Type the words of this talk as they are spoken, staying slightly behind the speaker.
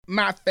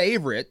my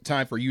favorite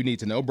time for You Need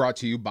to Know, brought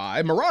to you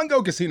by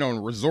Morongo Casino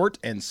and Resort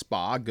and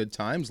Spa. Good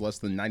times, less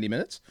than 90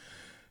 minutes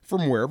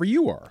from wherever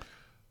you are.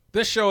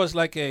 This show is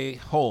like a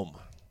home.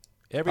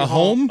 Every A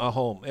home? A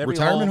home. Every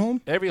Retirement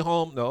home? Every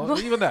home, no,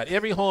 even that.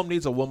 Every home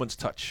needs a woman's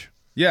touch.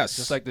 Yes.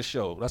 Just like the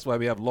show. That's why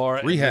we have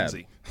Laura Rehab.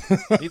 and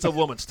Lindsay. Needs a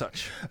woman's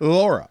touch.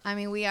 Laura. I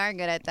mean, we are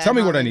good at that. Tell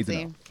me what I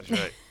Lindsay? need to know.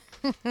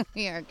 That's right.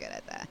 We are good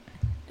at that.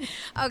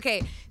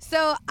 Okay,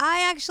 so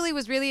I actually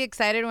was really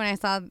excited when I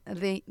saw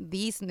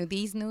these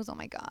news. Oh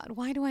my God,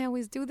 why do I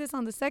always do this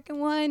on the second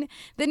one?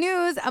 The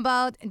news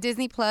about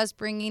Disney Plus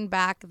bringing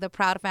back the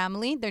Proud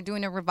Family. They're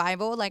doing a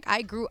revival. Like,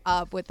 I grew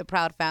up with the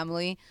Proud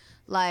Family.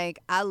 Like,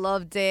 I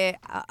loved it.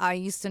 I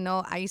used to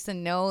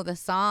know the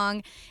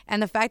song,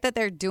 and the fact that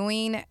they're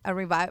doing a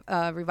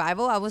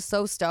revival, I was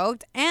so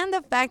stoked. And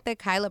the fact that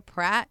Kyla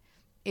Pratt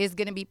is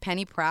gonna be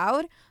Penny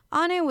Proud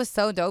on it was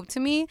so dope to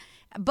me.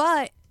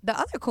 But the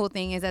other cool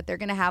thing is that they're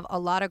going to have a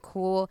lot of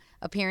cool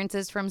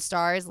appearances from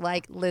stars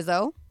like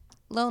Lizzo,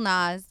 Lil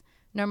Nas,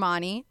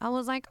 Normani. I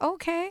was like,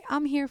 okay,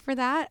 I'm here for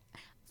that.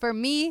 For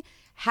me,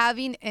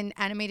 having an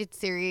animated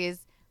series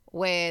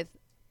with,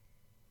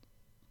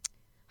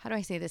 how do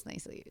I say this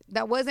nicely?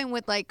 That wasn't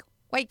with like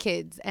white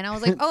kids. And I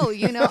was like, oh,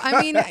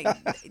 I mean,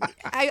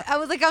 I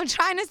was like, I'm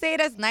trying to say it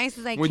as nice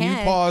as I When can.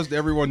 you paused,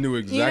 everyone knew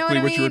exactly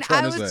what you were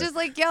trying to say. I was just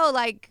like, yo,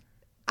 like,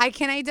 I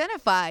can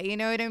identify, you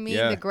know what I mean?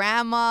 Yeah. The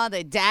grandma,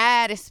 the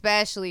dad,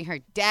 especially her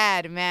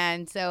dad,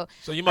 man. So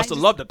you must have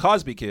loved the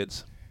Cosby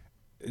Kids.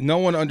 No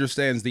one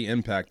understands the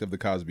impact of the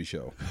Cosby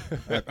Show.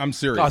 I'm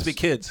serious. Cosby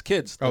Kids.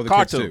 Oh, the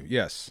cartoon. kids too.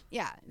 Yes.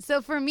 yeah.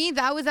 So for me,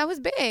 that was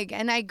big,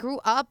 and I grew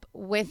up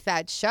with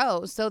that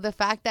show. So the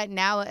fact that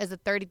now, as a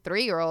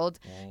 33-year-old,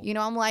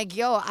 I'm like,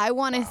 yo, I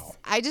want to. Wow.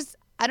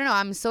 I don't know.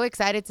 I'm so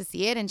excited to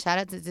see it, and shout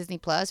out to Disney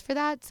Plus for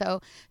that. So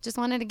just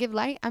wanted to give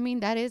light. I mean,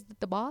 that is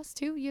the boss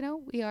too.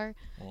 We are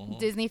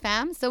Disney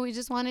fans, so we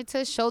just wanted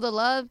to show the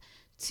love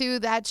to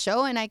that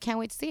show, and I can't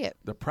wait to see it.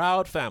 The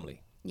Proud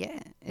Family. Yeah.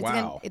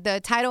 Wow.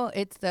 The title,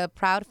 it's The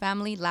Proud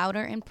Family,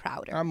 Louder and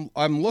Prouder.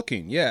 I'm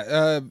looking.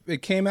 Yeah.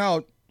 It came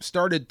out,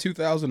 started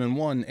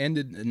 2001,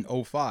 ended in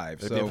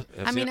 2005. So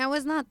I mean, I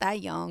was not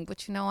that young,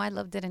 but I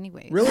loved it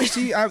anyway. really,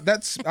 see,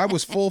 I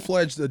was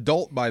full-fledged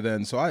adult by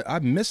then, so I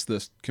missed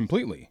this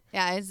completely.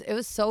 Yeah, it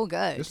was so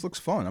good. This looks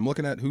fun. I'm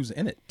looking at who's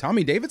in it.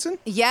 Tommy Davidson?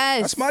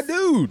 Yes. That's my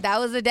dude. That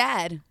was the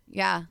dad.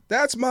 Yeah.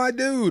 That's my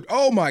dude.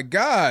 Oh, my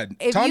God.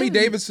 Tommy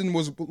Davidson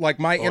was like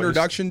my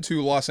introduction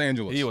to Los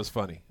Angeles. He was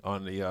funny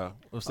on the,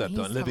 what's that, he's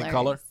Living hilarious.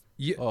 Color?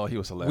 Yeah. Oh, he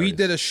was hilarious. We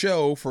did a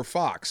show for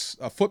Fox,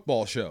 a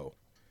football show.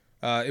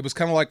 It was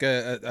kind of like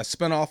a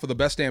spinoff of the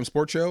Best Damn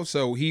Sports Show.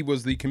 So he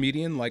was the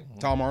comedian, like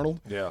Tom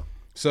Arnold. Yeah.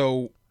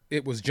 So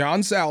it was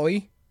John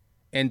Sally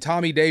and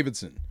Tommy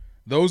Davidson.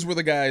 Those were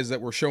the guys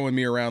that were showing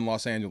me around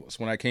Los Angeles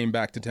when I came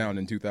back to town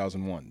in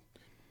 2001.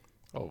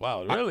 Oh,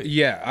 wow.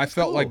 Really? I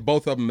felt like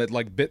both of them had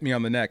like bit me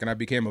on the neck, and I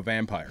became a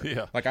vampire.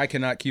 Yeah. Like, I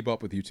cannot keep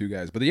up with you two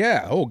guys. But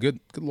yeah, oh, good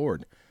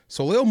Lord.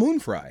 Soleil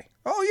Moonfry.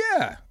 Oh,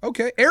 yeah.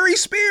 Okay. Ari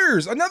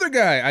Spears, another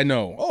guy I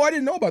know. Oh, I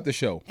didn't know about the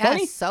show. Yeah,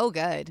 Funny? it's so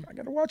good. I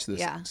got to watch this.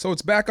 Yeah. So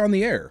it's back on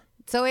the air.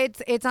 So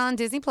it's on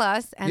Disney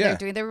Plus, and Yeah. they're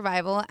doing the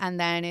revival, and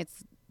then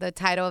the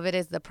title of it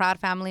is The Proud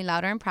Family,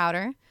 Louder and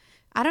Prouder.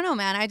 I don't know,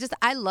 man.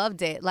 I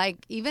loved it.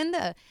 Like, even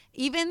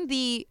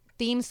the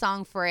theme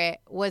song for it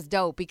was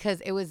dope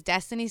because it was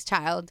Destiny's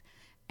Child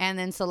and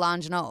then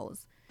Solange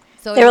Knowles.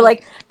 So they were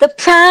like, the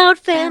Proud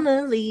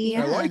Family.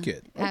 Yeah. I like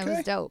it. Yeah, Okay. it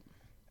was dope.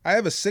 I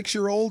have a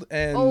 6-year-old,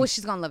 and Oh,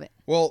 she's gonna love it.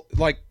 well,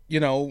 like,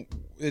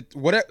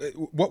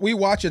 what we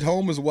watch at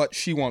home is what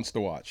she wants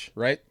to watch,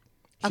 right?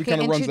 She Okay,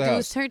 kind of runs the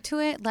introduce house. her to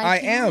it. Like, I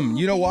am.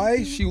 You know why?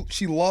 baby.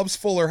 She loves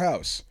Fuller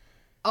House.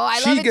 Oh, I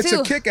love She it gets too.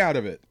 a kick out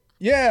of it.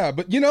 Yeah,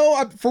 but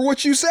for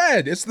what you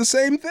said, it's the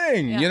same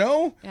thing,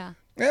 Yeah. Yeah.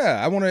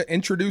 Yeah, I want to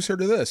introduce her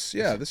to this.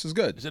 Yeah, this is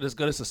good. Is it as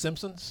good as The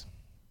Simpsons?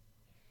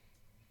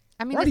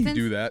 I mean, Why do you it's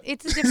do that?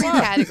 It's a different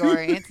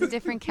category. It's a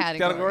different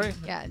category. Category?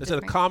 Yeah. Is it a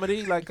different.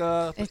 comedy, like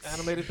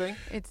animated thing?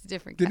 It's a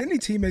different. Did any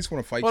teammates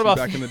want to fight What you about-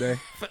 back in the day?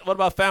 What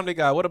about Family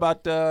Guy? What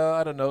about,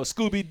 I don't know,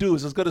 Scooby-Doo?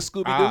 Is it as good as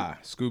Scooby-Doo?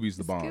 Scooby's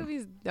the bomb.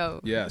 Scooby's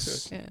dope.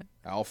 Yes. Yeah.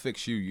 I'll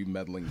fix you, you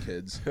meddling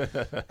kids.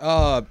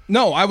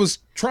 No, I was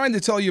trying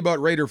to tell you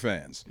about Raider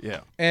fans.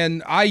 Yeah.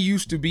 And I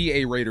used to be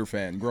a Raider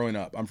fan growing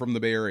up. I'm from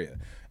the Bay Area.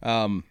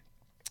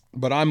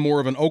 But I'm more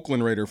of an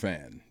Oakland Raider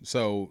fan.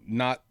 So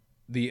not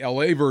the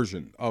LA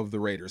version of the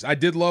Raiders. I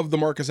did love the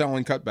Marcus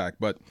Allen cutback,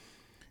 but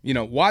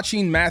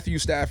watching Matthew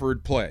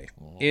Stafford play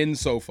in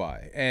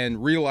SoFi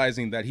and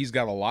realizing that he's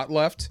got a lot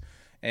left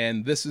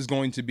and this is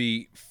going to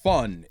be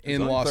fun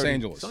in Los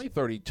Angeles. He's only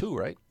 32,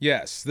 right?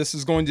 Yes, this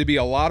is going to be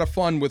a lot of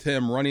fun with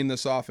him running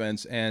this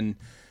offense and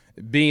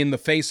being the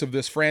face of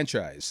this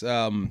franchise.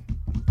 The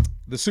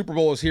Super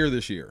Bowl is here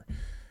this year.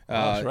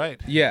 That's right.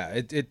 Yeah,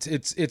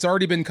 it's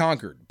already been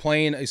conquered,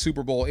 playing a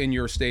Super Bowl in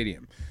your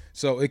stadium.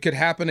 So it could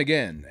happen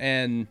again.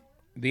 And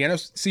the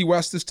NFC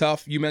West is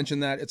tough. You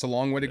mentioned that. It's a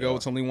long way to go.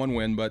 It's only one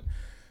win, but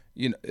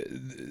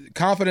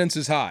confidence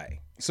is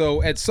high.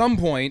 So at some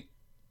point,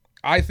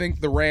 I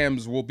think the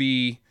Rams will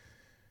be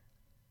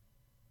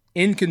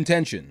in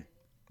contention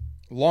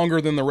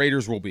longer than the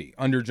Raiders will be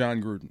under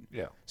John Gruden.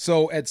 Yeah.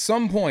 So at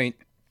some point,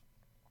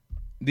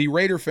 the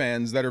Raider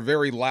fans that are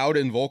very loud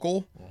and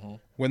vocal,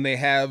 when they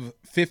have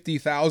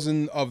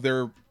 50,000 of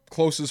their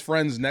closest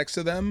friends next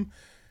to them,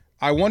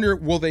 I wonder,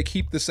 will they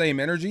keep the same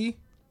energy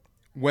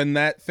when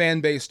that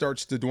fan base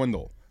starts to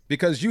dwindle?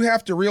 Because you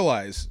have to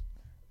realize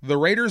the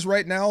Raiders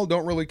right now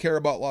don't really care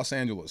about Los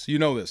Angeles. You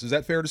know this. Is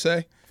that fair to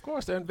say? Of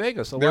course, they're in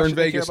Vegas. So They're why in should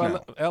they Vegas care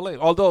about LA?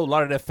 Although a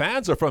lot of their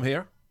fans are from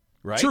here,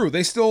 right? True.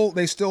 They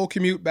still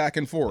commute back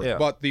and forth. Yeah.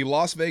 But the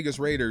Las Vegas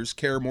Raiders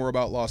care more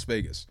about Las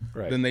Vegas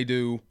than they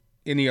do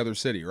any other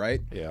city, right?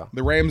 Yeah.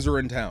 The Rams are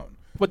in town.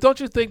 But don't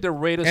you think the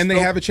Raiders And they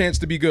have a chance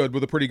to be good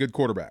with a pretty good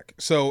quarterback.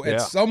 So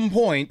at some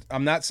point,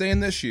 I'm not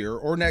saying this year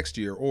or next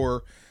year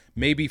or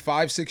maybe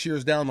 5-6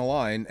 years down the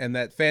line, and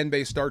that fan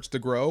base starts to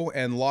grow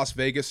and Las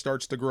Vegas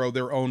starts to grow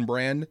their own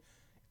brand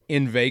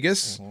in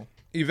Vegas,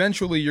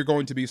 eventually you're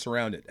going to be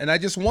surrounded. And I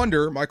just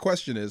wonder, my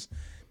question is,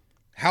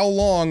 how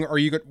long will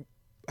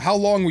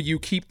you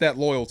keep that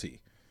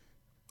loyalty?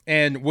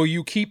 And will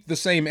you keep the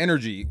same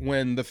energy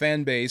when the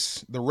fan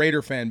base, the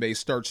Raider fan base,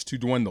 starts to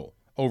dwindle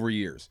over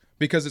years?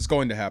 Because it's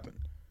going to happen.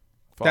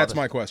 That's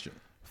my question.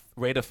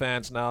 Raider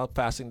fans now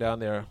passing down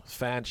their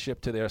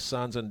fanship to their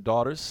sons and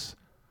daughters.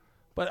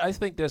 But I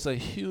think there's a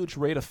huge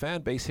Raider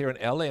fan base here in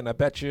L.A., and I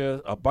bet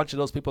you a bunch of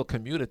those people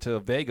commuted to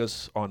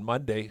Vegas on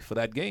Monday for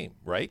that game,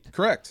 right?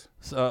 Correct.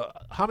 So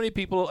how many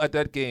people at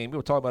that game, we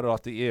were talking about it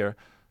off the air,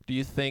 do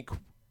you think,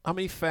 how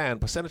many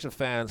percentage of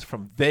fans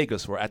from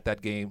Vegas were at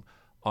that game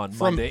on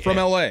Monday? From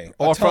L.A.,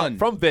 or a ton.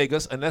 from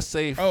Vegas, and let's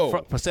say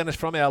percentage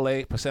from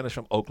L.A., percentage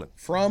from Oakland.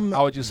 From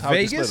how would you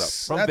split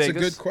Vegas? up? From That's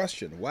Vegas. a good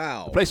question.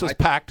 Wow. The place was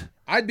packed.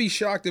 I'd be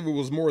shocked if it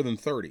was more than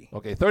 30.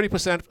 Okay,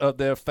 30% of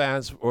their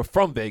fans were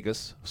from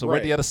Vegas. So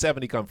where'd the other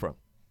 70 come from?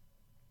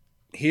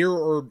 Here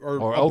or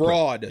abroad.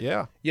 Oakland.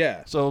 Yeah.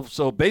 Yeah.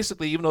 So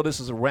basically, even though this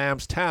is a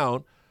Rams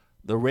town,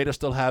 the Raiders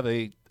still have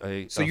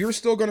So you're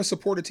still going to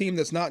support a team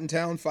that's not in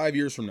town 5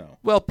 years from now?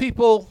 Well,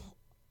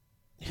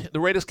 the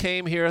Raiders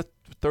came here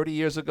 30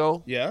 years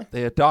ago. Yeah.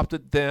 They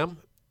adopted them.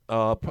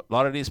 A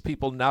lot of these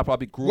people now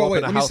probably grew up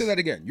in a house. Let me say that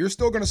again. You're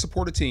still going to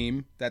support a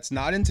team that's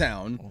not in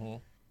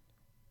town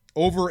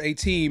over a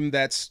team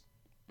that's,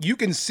 you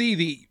can see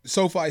the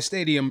SoFi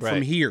Stadium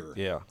from here.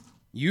 Yeah.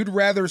 You'd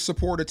rather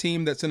support a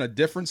team that's in a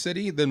different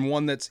city than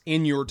one that's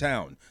in your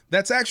town.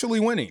 That's actually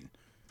winning.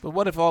 But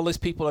what if all these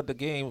people at the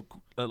game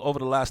over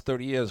the last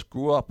 30 years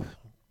grew up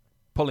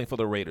pulling for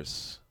the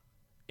Raiders,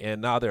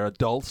 and now they're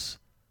adults,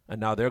 and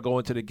now they're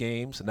going to the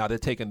games, and now they're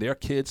taking their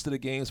kids to the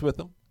games with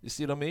them? You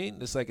see what I mean?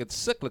 It's like it's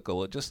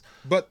cyclical.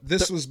 But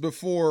this was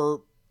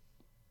before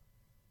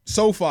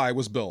SoFi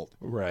was built.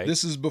 Right.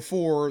 This is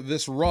before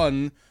this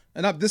run,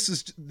 and this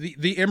is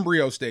the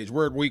embryo stage.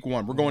 We're at week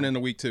 1. We're going into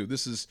week 2.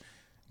 This is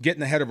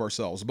getting ahead of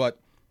ourselves. But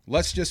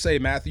let's just say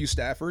Matthew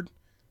Stafford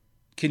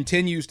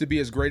continues to be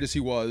as great as he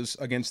was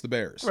against the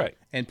Bears. Right.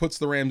 And puts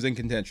the Rams in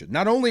contention.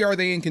 Not only are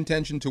they in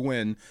contention to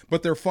win,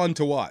 but they're fun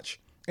to watch.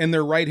 And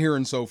they're right here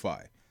in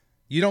SoFi.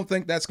 You don't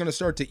think that's going to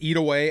start to eat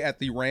away at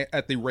the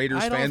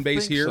Raiders fan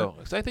base here? I don't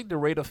think so. I think the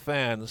Raider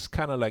fans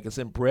kind of like it's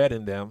inbred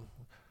in them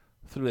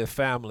through their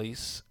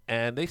families,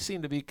 and they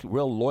seem to be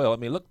real loyal. I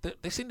mean, look,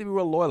 they seem to be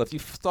real loyal. If you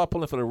start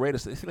pulling for the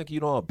Raiders, they seem like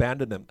you don't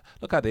abandon them.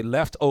 Look how they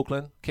left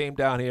Oakland, came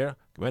down here,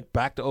 went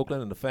back to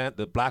Oakland, and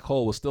the black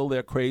hole was still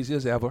there, crazy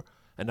as ever,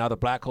 and now the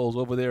black hole's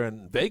over there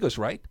in Vegas,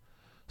 right?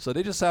 So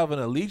they just have an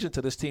allegiance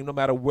to this team no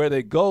matter where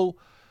they go,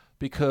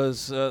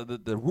 because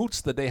the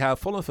roots that they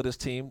have pulling for this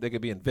team, they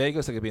could be in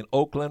Vegas, they could be in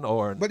Oakland,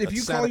 or But if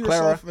you Santa call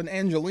Clara. yourself an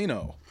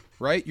Angelino,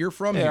 right? You're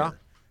from here.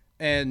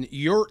 And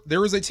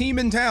there is a team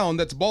in town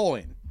that's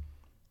balling,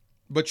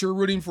 but you're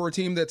rooting for a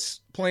team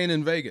that's playing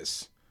in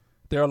Vegas.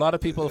 There are a lot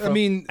of people from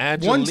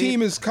one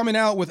team is coming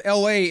out with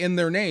L.A. in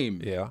their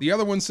name. Yeah. The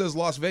other one says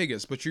Las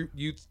Vegas, but you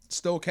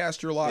still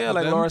cast your lot Yeah, with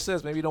like them. Laura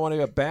says, maybe you don't want to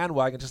be a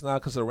bandwagon just now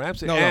because of the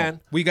Rams. No.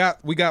 We got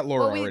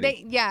Laura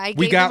already. I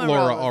we gave got them a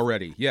Laura rose.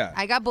 already. Yeah.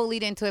 I got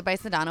bullied into it by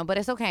Sedano, but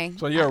it's okay.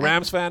 So you're a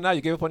Rams fan now? You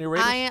gave up on your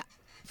Raiders?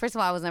 First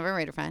of all, I was never a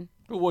Raider fan.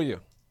 Who were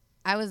you?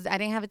 I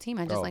didn't have a team.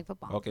 I just like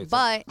football. Okay, so-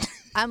 But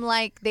I'm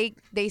like,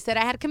 they said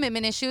I had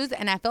commitment issues,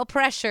 and I felt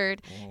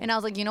pressured. And I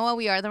was like, you know what?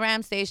 We are the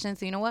Rams station,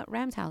 so you know what?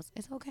 Rams house.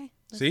 It's okay.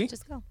 Let's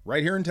just go.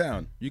 Right here in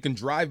town. You can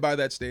drive by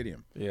that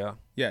stadium. Yeah.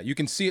 Yeah, you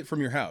can see it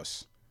from your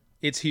house.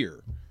 It's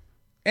here.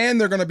 And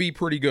they're going to be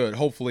pretty good,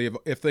 hopefully,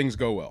 if things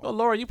go well. Well,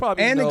 Laura, you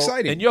probably And know,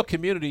 exciting. in your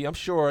community, I'm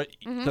sure,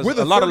 because With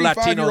a a lot of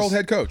 35-year-old Latinos,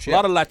 head coach, a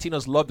lot of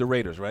Latinos love the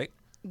Raiders, right?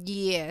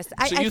 Yes. So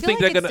I you feel think like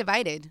they're it's gonna-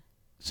 divided.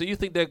 So you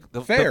think that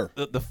Fair.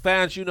 the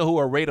fans, who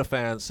are Raider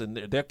fans and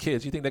their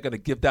kids, you think they're going to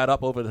give that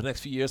up over the next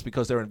few years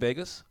because they're in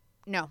Vegas?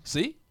 No.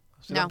 See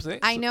what No, I'm saying?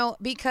 I know,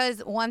 because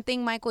one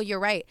thing, Michael, you're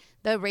right.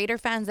 The Raider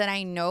fans that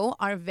I know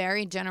are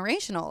very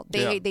generational.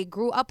 They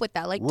grew up with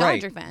that, like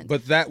Right. Dodger fans.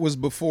 But that was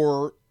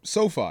before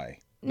SoFi.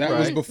 That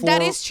was before.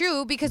 That is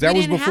true, because that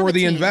we was didn't have before a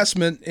the team.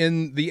 investment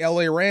in the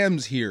LA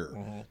Rams here.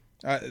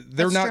 They're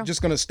That's not true.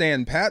 just going to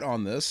stand pat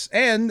on this.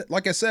 And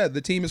like I said,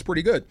 the team is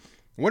pretty good.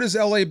 What is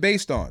LA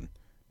based on?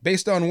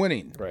 based on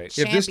winning. Right.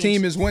 If this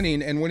team is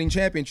winning and winning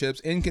championships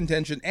in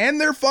contention, and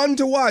they're fun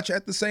to watch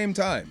at the same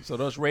time. So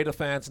those Raider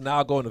fans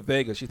now going to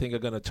Vegas, you think are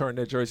going to turn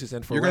their jerseys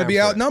in for You're going to be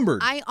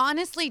outnumbered. I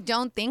honestly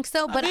don't think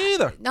so. But me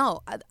either.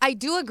 No, I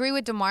do agree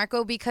with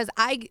DeMarco because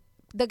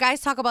the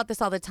guys talk about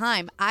this all the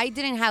time. I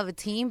didn't have a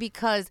team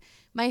because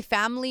my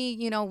family,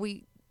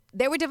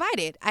 they were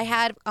divided. I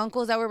had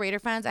uncles that were Raider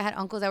fans. I had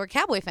uncles that were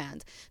Cowboy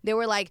fans. They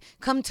were like,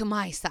 come to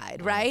my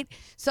side, right?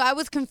 So I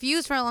was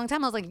confused for a long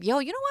time. I was like, yo,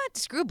 you know what?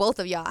 Screw both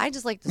of y'all. I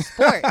just like the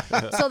sport.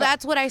 So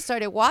that's what I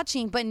started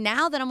watching. But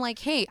now that I'm like,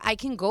 hey, I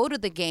can go to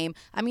the game.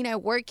 I mean, I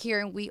work here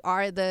and we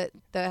are the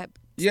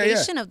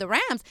station of the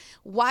Rams.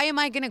 Why am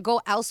I going to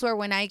go elsewhere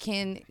when I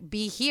can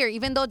be here?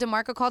 Even though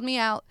DeMarco called me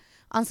out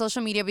on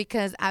social media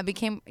because I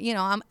became,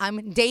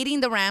 I'm dating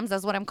the Rams.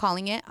 That's what I'm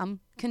calling it.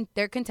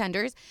 They're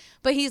contenders.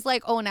 But he's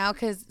like, oh, now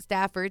because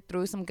Stafford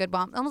threw some good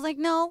bombs. I was like,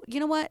 no, you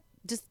know what?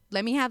 Just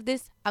let me have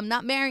this. I'm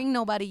not marrying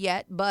nobody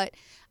yet, but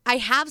I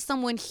have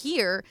someone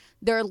here.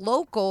 They're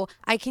local.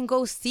 I can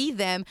go see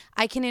them.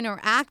 I can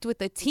interact with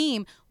the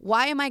team.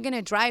 Why am I going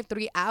to drive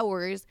 3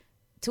 hours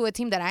to a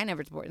team that I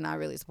never supported, not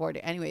really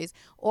supported anyways,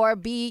 or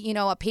be,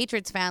 a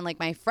Patriots fan like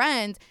my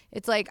friends?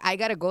 It's like, I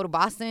got to go to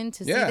Boston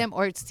to see them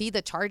or see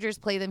the Chargers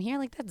play them here.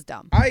 Like, that's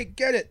dumb. I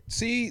get it.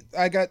 See,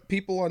 I got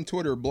people on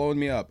Twitter blowing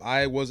me up.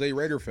 I was a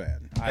Raider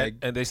fan.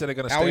 And they said they're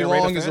going to stay a Raider Howie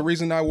fan? Long is the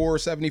reason I wore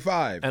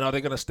 75. And are they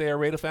going to stay a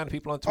Raider fan,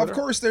 people on Twitter? Of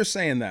course they're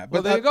saying that.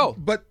 Well, But there you go.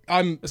 But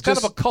it's kind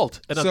of a cult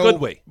in a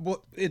good way.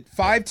 Well,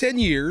 5-10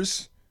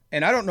 years,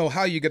 and I don't know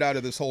how you get out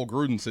of this whole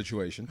Gruden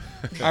situation.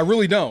 I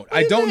really don't.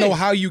 I don't know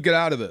how you get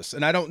out of this,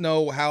 and I don't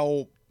know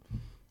how.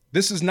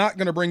 This is not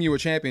going to bring you a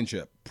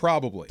championship,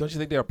 probably. Don't you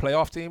think they're a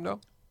playoff team, though?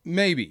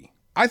 Maybe.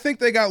 I think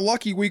they got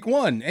lucky week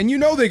 1, and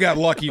they got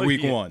lucky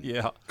week 1.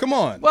 Yeah. Come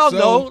on. Well,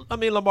 no. I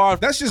mean, Lamar.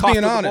 That's just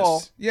being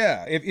honest.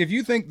 Yeah. If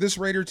you think this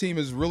Raider team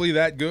is really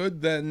that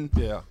good, then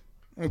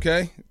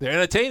okay. They're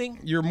entertaining.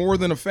 You're more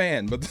than a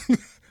fan, but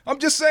I'm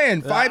just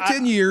saying,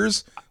 5-10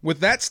 years with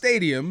that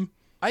stadium.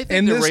 I think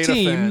and the this Raider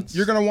team, fans,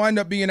 you're going to wind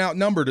up being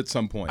outnumbered at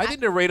some point. I think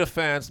the Raider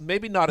fans,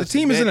 maybe not the as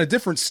team many. is in a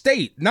different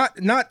state, not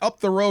up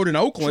the road in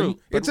Oakland. True,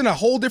 it's in a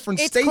whole different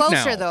state now.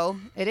 It's closer, though.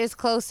 It is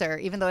closer,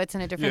 even though it's in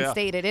a different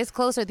state. It is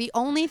closer. The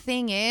only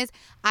thing is,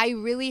 I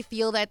really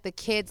feel that the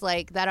kids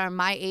that are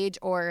my age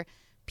or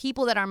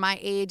people that are my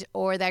age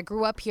or that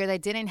grew up here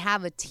that didn't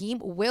have a team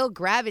will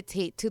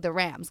gravitate to the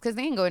Rams because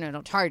they ain't going to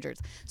no Chargers.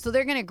 So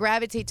they're going to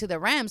gravitate to the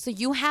Rams. So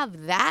you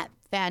have that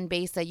fan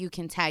base that you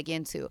can tag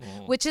into,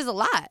 which is a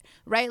lot,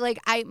 right? Like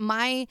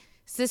my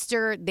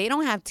sister, they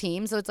don't have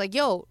teams. So it's like,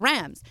 yo,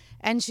 Rams.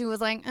 And she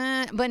was like,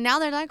 but now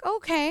they're like,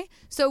 okay.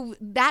 So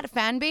that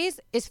fan base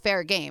is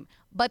fair game.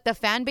 But the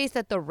fan base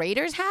that the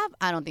Raiders have,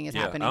 I don't think is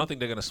happening. I don't think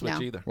they're going to switch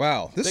either.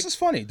 Wow. This is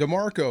funny.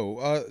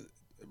 DeMarco,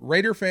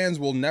 Raider fans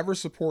will never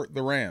support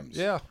the Rams.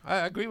 Yeah, I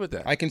agree with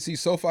that. I can see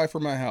SoFi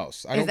from my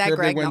house. I Is don't that care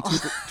Greg?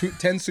 if they win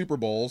 10 Super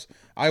Bowls.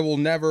 I will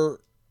never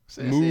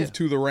move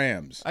to the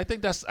Rams. I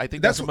think that's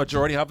the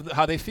majority of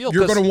how they feel.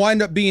 You're going to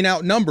wind up being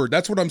outnumbered.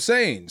 That's what I'm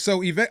saying.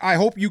 So I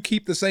hope you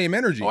keep the same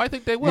energy. Oh, I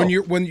think they will.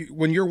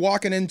 When you're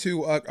walking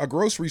into a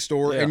grocery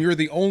store and you're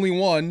the only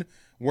one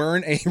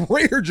wearing a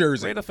Raider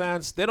jersey. Raider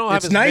fans, they don't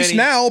have as many. It's nice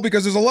now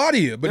because there's a lot of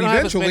you, but they don't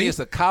eventually have as many as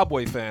the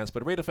Cowboy fans.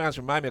 But Raider fans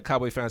remind me of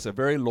Cowboy fans. They're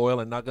very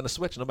loyal and not going to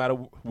switch no matter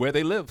where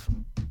they live.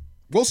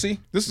 We'll see.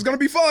 This is going to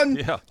be fun.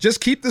 Yeah.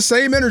 Just keep the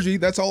same energy.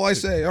 That's all I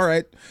say. All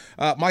right.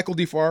 Michael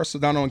DeFar,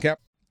 Sedano and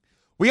Cap.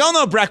 We all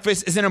know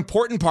breakfast is an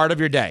important part of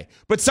your day,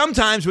 but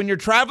sometimes when you're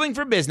traveling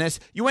for business,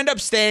 you end up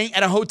staying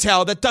at a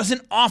hotel that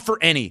doesn't offer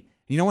any.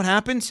 You know what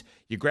happens?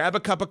 You grab a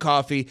cup of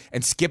coffee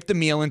and skip the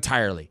meal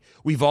entirely.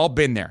 We've all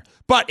been there.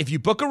 But if you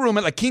book a room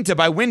at La Quinta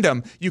by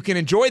Wyndham, you can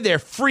enjoy their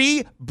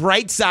free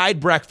Bright Side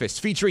breakfast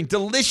featuring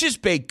delicious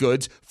baked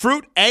goods,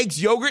 fruit,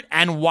 eggs, yogurt,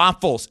 and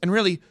waffles. And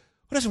really,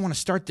 who doesn't want to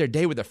start their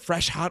day with a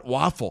fresh hot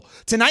waffle?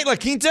 Tonight, La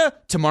Quinta,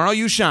 tomorrow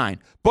you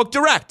shine. Book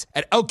direct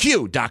at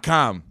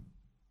lq.com.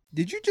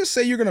 Did you just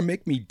say you're going to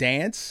make me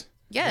dance?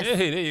 Yes.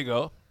 Hey, there you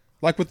go.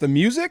 Like with the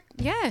music?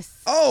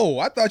 Yes. Oh,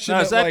 I thought you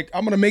meant like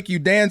I'm going to make you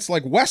dance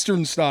like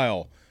Western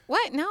style.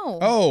 What? No.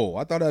 Oh,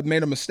 I thought I'd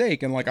made a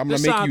mistake and like I'm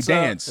going to make you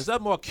dance. Is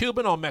that more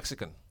Cuban or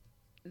Mexican?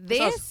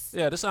 This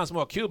sounds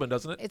more Cuban,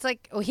 doesn't it? It's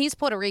like he's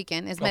Puerto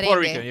Rican. It's merengue. Puerto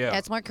Rican, yeah.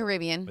 It's more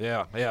Caribbean.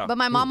 Yeah. But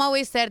my mom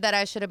always said that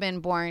I should have been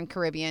born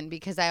Caribbean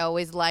because I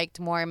always liked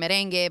more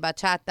merengue,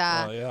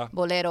 bachata,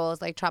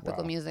 boleros, like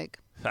tropical music.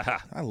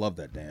 I love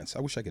that dance. I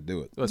wish I could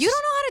do it. You don't know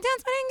how to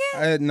dance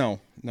merengue?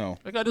 No.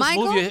 I got to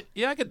Michael? move your.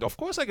 Yeah, I could. Of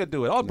course, I could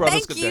do it. All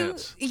brothers could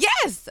dance.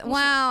 Yes.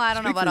 Wow. I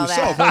don't know Speak about for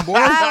all yourself, that. homeboy.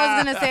 I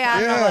was gonna say I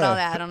don't know about all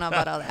that. I don't know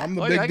about all that. I'm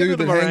the Oh, big yeah, I can dude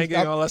do that the hangs merengue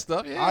and up. all that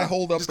stuff. Yeah. I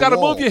hold up Just the gotta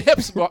wall. move your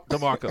hips,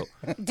 DeMarco.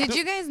 Did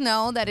you guys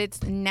know that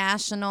it's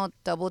National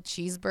Double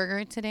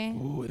Cheeseburger today?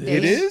 Ooh, it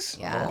It is?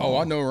 Yeah. Oh,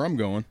 I know where I'm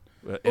going.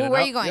 Ooh, where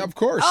are you going? Yeah, of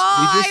course.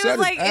 Oh, He just I said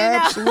was it. like,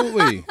 In-N-Out.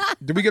 Absolutely.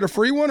 Did we get a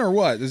free one or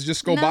what? Is it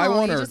just go buy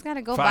one? you Or just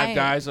gotta go Five buy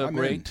Guys are I'm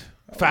great.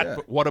 in. Fat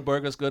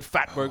Whataburger's good.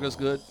 Fat Burger's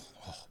good.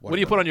 What do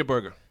you put on your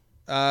burger?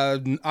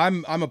 I'm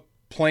a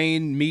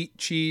plain meat,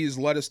 cheese,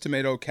 lettuce,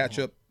 tomato,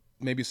 ketchup,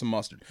 maybe some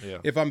mustard. Yeah.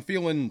 If I'm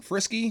feeling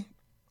frisky,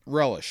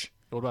 relish.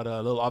 What about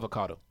a little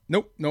avocado?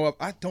 Nope, no,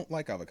 I don't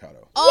like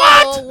avocado.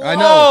 What? I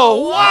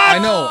know. what? I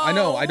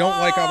know. I don't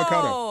like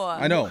avocado.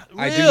 I know.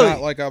 I do Really?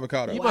 not like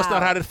avocado. You must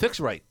not have it fixed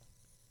right.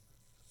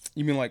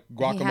 You mean like He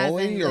guacamole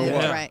hasn't or lived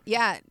what? right.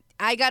 Yeah,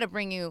 I gotta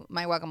bring you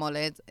my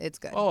guacamole. It's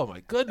good. Oh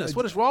my goodness,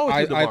 what is wrong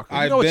with you, DeMarco?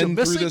 I've You know what you're been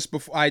through missing? this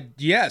before.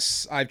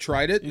 Yes, I've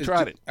tried it. You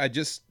tried it.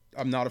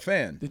 I'm not a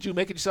fan. Did you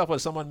make it yourself, or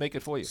did someone make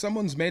it for you?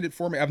 Someone's made it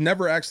for me. I've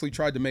never actually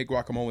tried to make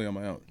guacamole on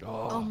my own.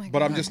 Oh my god.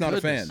 But I'm just not a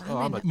Goodness. fan. Oh,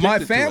 I'm My addicted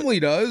to it. family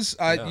does.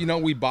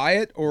 We buy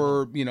it,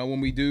 or when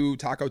we do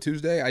Taco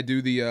Tuesday, I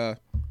do the.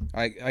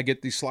 I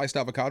get these sliced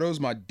avocados.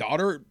 My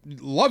daughter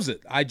loves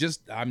it.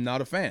 I'm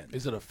not a fan.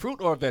 Is it a fruit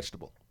or a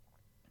vegetable?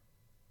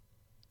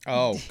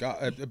 Oh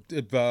God,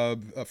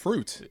 a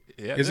fruit.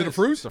 Yeah, Is it a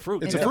fruit? It's a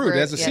fruit. It's Yeah. a fruit. It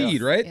has a Yes.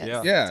 seed, right?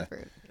 Yes, Yeah. it's a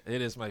fruit.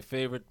 It is my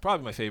favorite,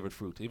 probably my favorite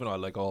fruit, even though I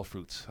like all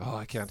fruits. Oh,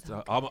 I can't.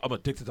 I'm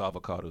addicted to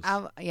avocados.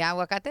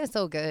 Aguacate is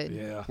so good.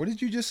 Yeah. What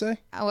did you just say?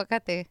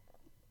 Aguacate.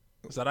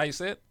 Is that how you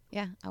say it?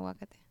 Yeah,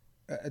 aguacate.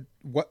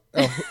 What?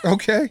 Oh,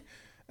 okay.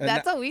 And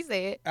That's how we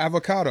say it.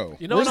 avocado.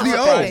 You know Where's what the I'm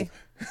O? surprised?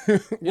 You know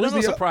Where's what I'm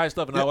the O? surprised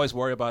of, and I always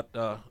worry about,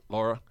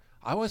 Laura?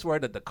 I always worry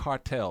that the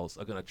cartels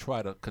are going to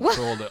try to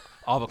control the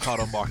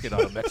avocado market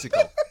out of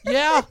Mexico.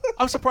 Yeah,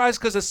 I'm surprised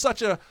because it's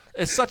such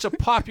a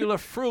popular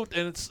fruit,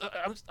 and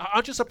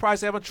aren't you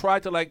surprised they haven't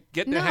tried to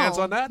get their hands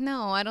on that?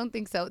 No, I don't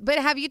think so. But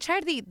have you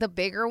tried the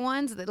bigger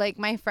ones? Like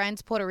my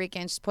friend's Puerto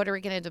Rican. She's Puerto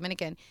Rican and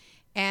Dominican,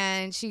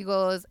 and she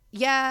goes,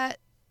 "Yeah,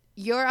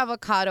 your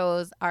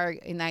avocados are,"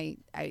 and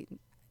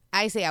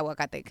I say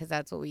aguacate because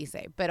that's what we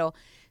say. Pero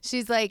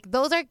she's like,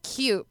 those are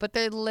cute, but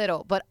they're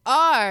little. But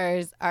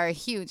ours are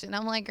huge. And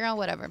I'm like, girl,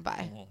 whatever,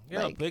 bye.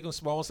 Yeah, Like, big and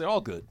small ones, they're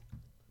all good.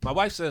 My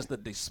wife says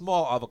that the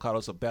small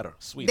avocados are better,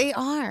 sweeter. they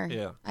are.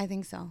 Yeah. I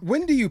think so.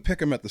 When do you pick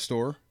them at the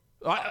store?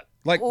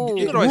 Like Ooh.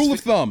 You can always rule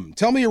of thumb.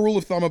 Tell me a rule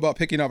of thumb about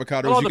picking avocados.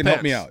 It all You can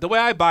help me depends. out. The way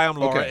I buy them,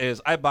 Laura, Okay.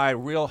 is I buy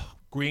real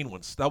green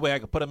ones. That way I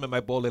can put them in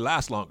my bowl. They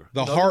last longer.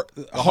 The You know,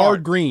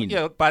 hard green.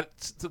 Yeah, but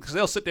because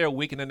they'll sit there a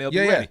week and then they'll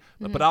Yeah, be yeah. ready.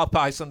 But I'll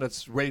buy some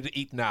that's ready to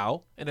eat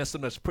now, and then some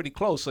that's pretty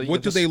close. So you What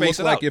can do just they space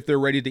look it like out. if they're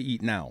ready to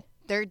eat now?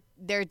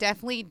 They're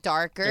definitely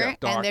darker Yeah,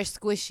 dark. and they're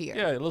squishier.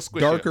 Yeah, a little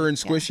squishy. Darker and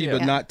squishy, Yeah. but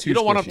Yeah. not too. You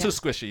don't want them squishy.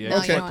 too squishy. Yeah. No,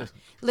 You you want don't.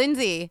 the-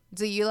 Lindsay,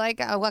 do you like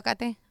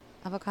aguacate?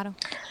 Avocado?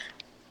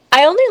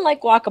 I only like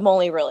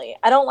guacamole, really.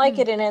 I don't like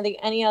it in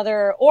any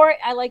other, or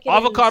I like it in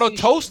avocado sushi.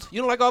 toast?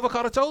 You don't like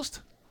avocado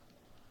toast?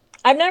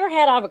 I've never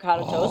had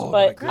avocado toast,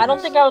 but I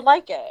don't think I would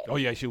like it. Oh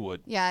yes, you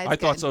would. Yeah, it's I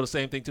thought good. so. The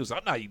same thing too. So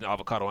I'm not eating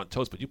avocado on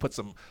toast, but you put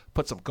some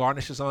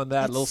garnishes on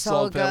that, It's a little so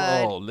salt,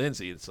 pepper. good. Oh,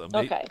 Lindsay, it's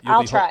amazing. Okay, You'll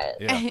I'll be try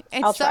hooked. it. Yeah.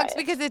 It I'll try sucks it.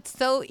 because it's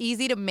so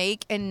easy to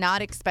make and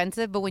not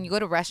expensive, but when you go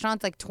to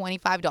restaurants, like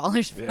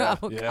 $25 for Yeah,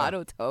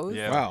 avocado toast.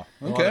 Yeah. Wow,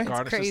 A lot of okay.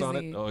 garnishes on it.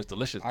 crazy. Oh, it's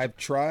delicious. I've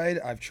tried.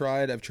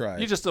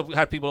 You just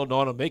had people who don't know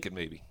how to make it,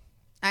 maybe.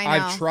 I know.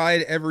 I've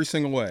tried every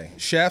single way.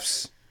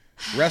 Chefs,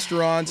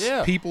 restaurants,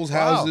 Yeah. people's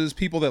Wow. houses,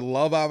 people that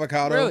love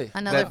avocado, Really?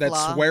 Another that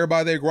flaw. swear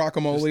by their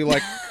guacamole.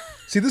 Like,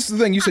 see, this is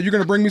the thing. You said you're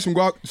going to bring me some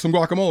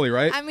guacamole,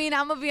 right? I mean,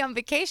 I'm gonna be on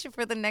vacation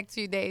for the next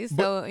few days,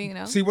 so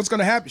See, what's going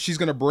to happen? She's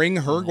going to bring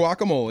her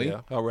guacamole,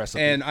 Yeah, a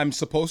recipe. and I'm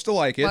supposed to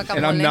like it,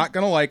 and I'm Guacamole. not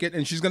going to like it,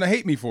 and she's going to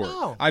hate me for it.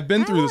 No. I've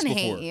been I through this won't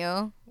before. hate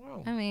you.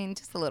 I mean,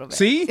 just a little bit.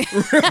 See?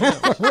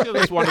 You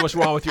just wonder what's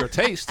wrong with your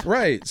taste.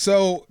 Right.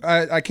 So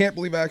I can't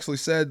believe I actually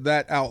said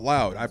that out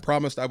loud. I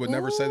promised I would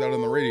never say that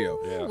on the radio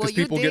Yeah. because Well, you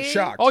people get did.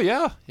 shocked. Oh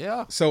yeah,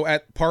 yeah. So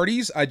at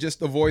parties, I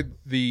just avoid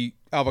the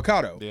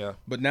avocado. Yeah.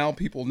 But now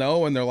people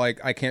know, and they're like,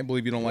 I can't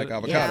believe you don't like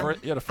avocado. Yeah.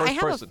 You're the first I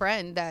have person. a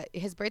friend that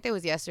his birthday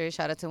was yesterday.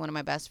 Shout out to one of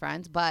my best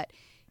friends, but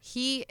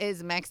he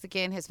is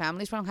Mexican. His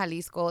family's from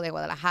Jalisco, de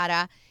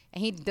Guadalajara,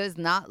 and he does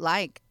not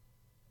like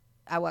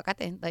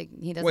aguacate. Like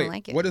he doesn't Wait,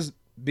 like it. what does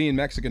being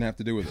Mexican have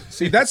to do with it?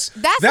 See, that's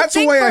That's the the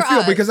thing way I for feel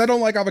us. because I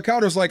don't like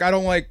avocados. Like I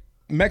don't like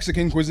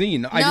Mexican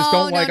cuisine. I just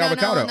don't like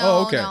avocado. No,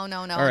 Oh, okay. No,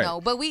 All right. no.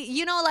 But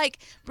we, like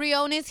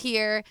Briones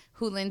here,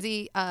 who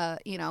Lindsay,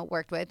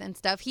 worked with and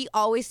stuff. He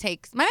always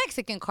takes my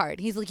Mexican card.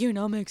 He's like, "You're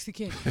not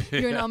Mexican.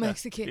 You're not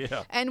Mexican."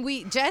 Yeah. And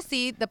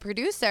Jesse, the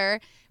producer,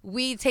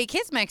 we take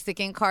his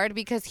Mexican card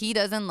because he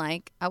doesn't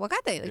like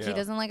aguacate. Like he Yeah.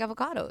 doesn't like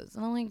avocados.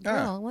 And I'm like,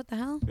 girl, Ah. what the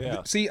hell?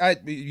 Yeah. See,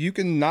 you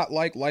can not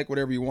like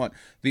whatever you want.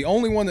 The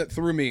only one that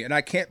threw me, and I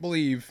can't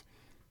believe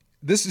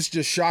this is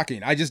just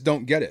shocking. I just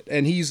don't get it.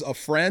 And he's a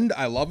friend.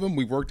 I love him.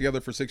 We've worked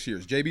together for 6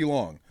 years. JB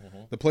Long,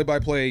 the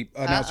play-by-play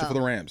announcer for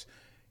the Rams.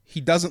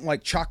 He doesn't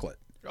like chocolate.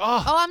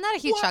 Oh, I'm not a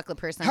huge chocolate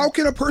person. How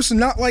can a person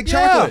not like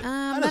chocolate?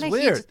 I'm That not is a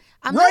weird. huge.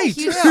 I'm Right. not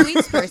a huge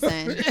sweets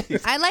person.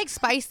 I like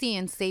spicy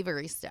and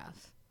savory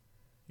stuff.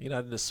 You're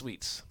not into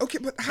sweets. Okay,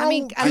 but how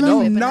mean, I can love you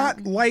it, but not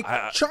not- like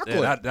Yeah,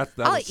 chocolate? that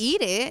I'll was-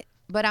 eat it,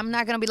 but I'm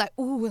not gonna be like,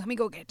 ooh, let me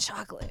go get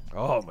chocolate.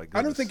 Oh my goodness.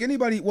 I don't think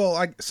anybody.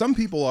 Well, some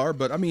people are,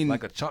 but I mean,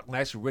 like a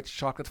nice rich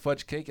chocolate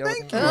fudge cake.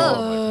 Thank Oh, you.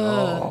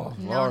 oh,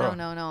 No, Laura.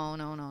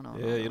 no.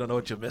 Yeah, you don't know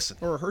what you're missing.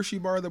 or a Hershey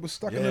bar that was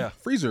stuck in Yeah. the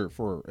freezer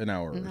for an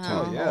hour or two.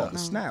 No, Oh, the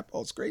snap!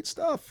 Oh, it's great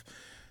stuff.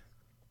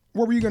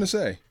 What were you gonna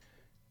say?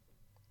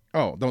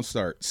 Oh, don't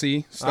start.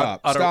 See?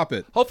 Stop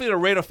it. Hopefully the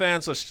Raider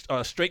fans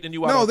are straightening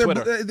you out No, on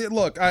Twitter.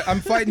 Look, I'm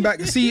fighting back.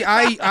 See,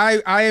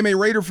 I am a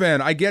Raider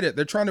fan. I get it.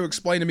 They're trying to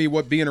explain to me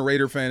what being a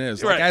Raider fan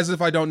is. Like, as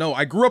if I don't know.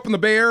 I grew up in the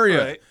Bay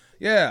Area. Right.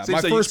 Yeah,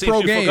 Seems my first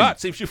pro game.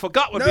 Seems you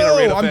forgot what being a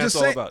Raider fan is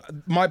all about.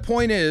 My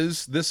point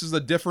is, this is a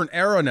different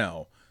era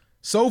now.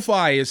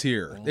 SoFi is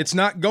here. It's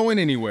not going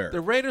anywhere. The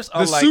Raiders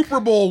are the Super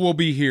Bowl will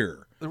be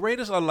here. The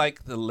Raiders are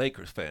like the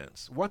Lakers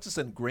fans. Once it's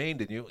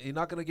ingrained in you, you're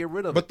not going to get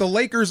rid of it. But the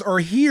Lakers are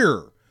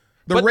here.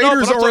 The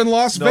Raiders are in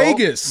Las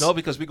Vegas. No,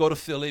 because we go to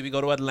Philly, we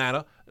go to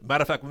Atlanta.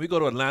 Matter of fact, when we go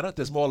to Atlanta,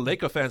 there's more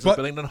Laker fans in the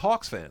building than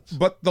Hawks fans.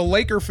 But the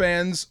Laker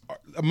fans,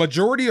 a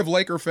majority of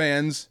Laker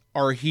fans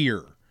are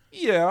here.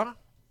 Yeah.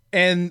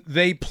 And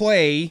they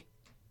play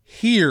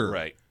here.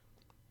 Right.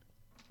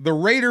 The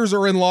Raiders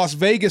are in Las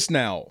Vegas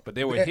now. But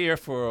they were here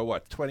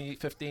for,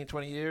 15,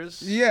 20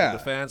 years? Yeah. And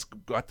the fans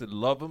got to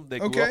love them. They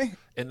grew up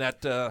in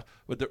that,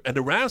 and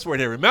the Rams were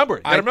here. Remember,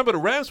 you got to remember the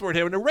Rams were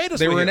here and the Raiders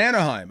were here. They were in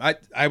Anaheim.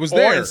 I was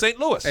there. Or in St.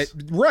 Louis.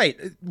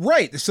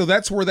 Right. So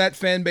that's where that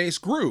fan base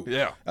grew.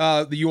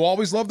 Yeah. You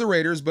always loved the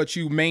Raiders, but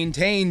you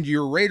maintained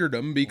your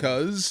Raiderdom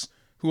because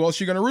who else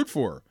are you going to root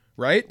for,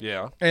 right?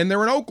 Yeah. And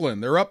they're in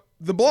Oakland. They're up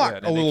the block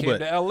a little bit.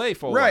 They came to LA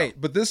for a while. Right,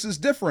 but this is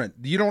different.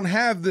 You don't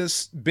have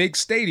this big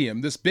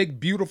stadium, this big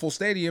beautiful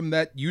stadium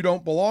that you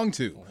don't belong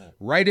to,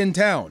 right in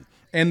town.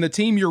 And the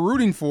team you're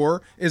rooting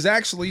for is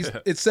actually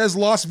it says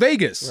Las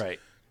Vegas. Right.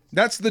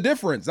 That's the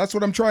difference. That's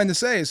what I'm trying to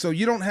say. So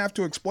you don't have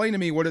to explain to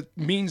me what it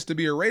means to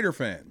be a Raider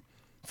fan.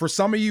 For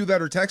some of you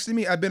that are texting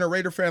me, I've been a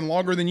Raider fan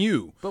longer than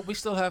you. But we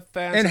still have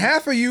fans. And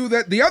half of you,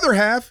 the other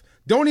half,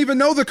 don't even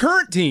know the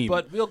current team.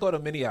 But we'll go to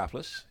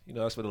Minneapolis.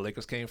 That's where the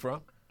Lakers came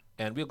from.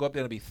 And we'll go up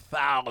there and be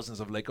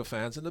thousands of Laker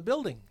fans in the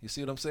building. You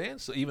see what I'm saying?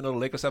 So even though the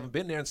Lakers haven't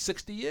been there in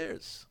 60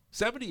 years,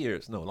 70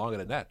 years, no, longer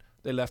than that.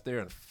 They left there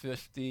in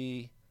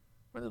 50,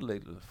 when did they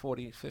leave?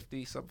 40,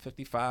 50, something,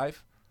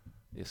 55,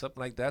 something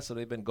like that. So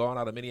they've been gone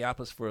out of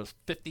Minneapolis for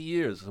 50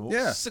 years,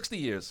 60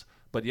 years.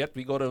 But yet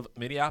we go to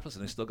Minneapolis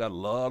and they still got a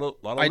lot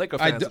of Laker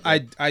fans.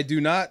 I do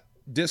not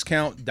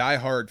discount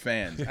diehard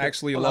fans.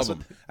 Actually, love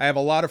them. I have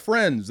a lot of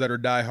friends that are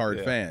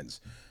diehard fans.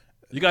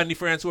 You got any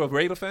friends who are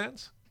Raider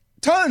fans?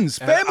 Tons.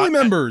 Family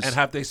members. And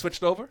have they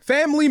switched over?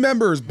 Family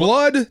members,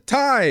 blood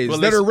ties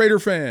that are Raider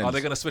fans. Are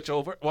they going to switch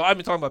over? Well, I've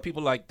been talking about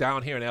people like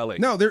down here in L.A.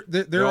 No,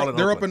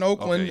 they're up in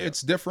Oakland. Okay,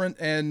 It's different,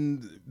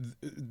 and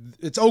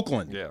it's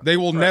Oakland. Yeah. They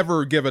will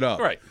never give it up.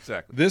 Right,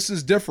 exactly. This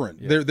is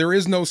different. Yeah. There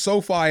is no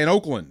SoFi in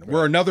Oakland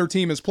where another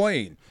team is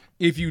playing.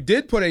 If you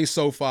did put a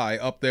SoFi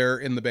up there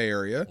in the Bay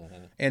Area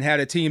and had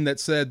a team that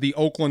said the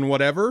Oakland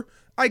whatever,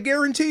 I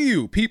guarantee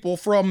you people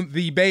from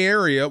the Bay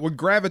Area would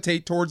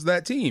gravitate towards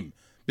that team.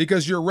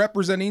 Because you're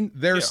representing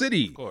their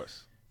city. Of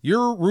course.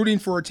 You're rooting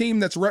for a team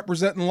that's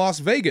representing Las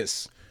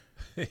Vegas.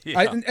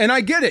 And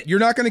I get it. You're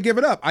not going to give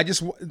it up.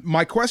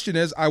 My question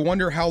is, I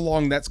wonder how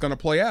long that's going to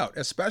play out,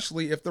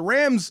 especially if the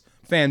Rams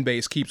fan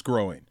base keeps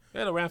growing.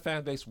 Yeah, the Rams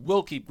fan base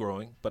will keep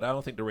growing, but I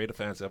don't think the Raider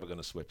fans are ever going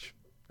to switch.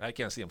 I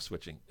can't see them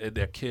switching.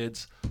 Their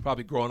kids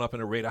probably growing up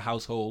in a Raider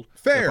household.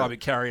 Fair. They'll probably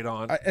carry it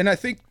on. I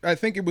think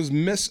it was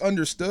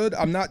misunderstood.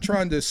 I'm not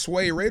trying to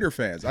sway Raider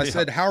fans. I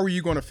said, how are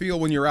you going to feel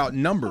when you're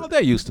outnumbered? Well,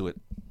 they're used to it.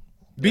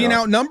 Being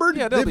outnumbered?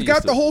 Yeah, they've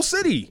got the whole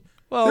city.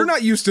 Well, they're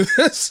not used to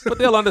this. But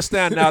they'll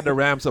understand now the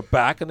Rams are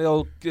back, and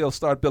they'll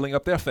start building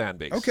up their fan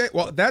base. Okay,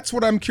 well, that's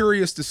what I'm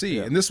curious to see.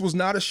 Yeah. And this was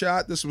not a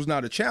shot. This was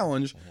not a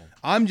challenge.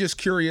 I'm just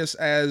curious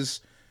as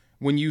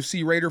when you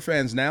see Raider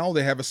fans now,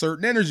 they have a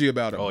certain energy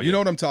about them. Oh, yeah. You know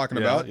what I'm talking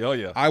about? Oh,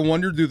 yeah. I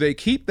wonder, do they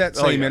keep that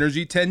same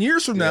energy 10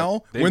 years from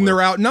now when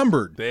they're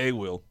outnumbered? They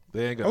will.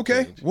 They ain't gonna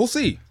change. We'll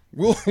see.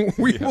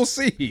 We will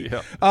see.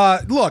 Yeah.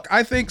 Look,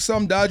 I think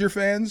some Dodger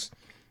fans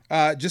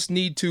just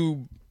need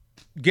to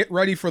get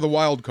ready for the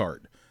wild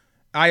card.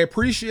 I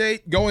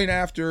appreciate going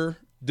after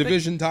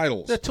division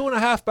titles. They're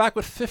 2.5 back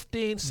with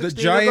 15,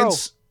 16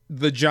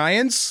 The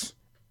Giants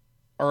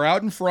are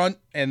out in front,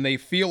 and they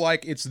feel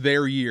like it's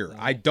their year.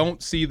 I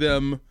don't see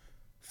them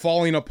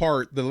falling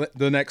apart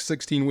the next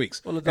 16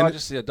 weeks. Well,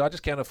 the Dodgers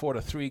can't afford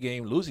a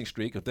 3-game losing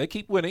streak. If they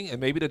keep winning,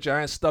 and maybe the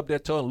Giants stub their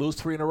toe and lose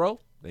 3 in a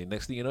row, the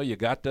next thing you know, you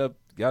got a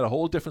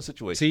whole different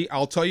situation. See,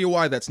 I'll tell you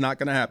why that's not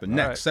going to happen.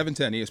 Next,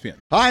 710 ESPN.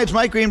 Hi, it's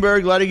Mike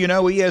Greenberg letting you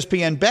know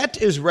ESPN Bet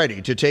is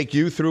ready to take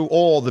you through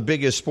all the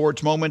biggest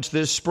sports moments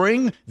this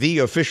spring. The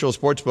official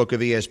sportsbook of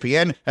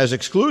ESPN has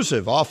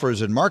exclusive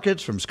offers and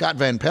markets from Scott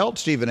Van Pelt,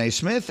 Stephen A.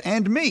 Smith,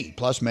 and me,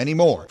 plus many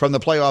more. From the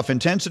playoff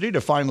intensity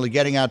to finally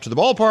getting out to the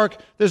ballpark,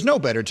 there's no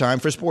better time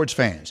for sports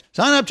fans.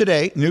 Sign up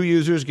today. New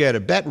users get a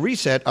bet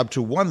reset up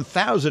to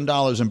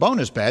 $1,000 in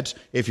bonus bets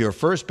if your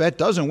first bet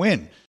doesn't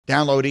win.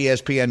 Download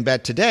ESPN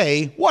Bet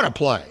today. What a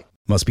play.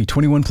 Must be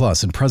 21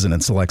 plus and present in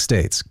select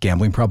states.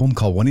 Gambling problem?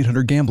 Call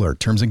 1-800-GAMBLER.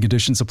 Terms and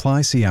conditions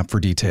apply. See app for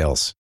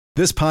details.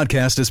 This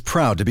podcast is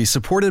proud to be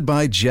supported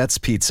by Jets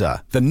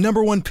Pizza, the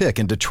 #1 pick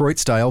in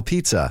Detroit-style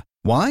pizza.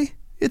 Why?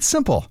 It's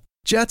simple.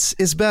 Jets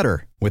is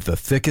better. With the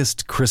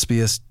thickest,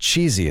 crispiest,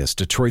 cheesiest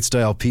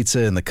Detroit-style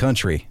pizza in the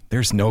country,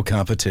 there's no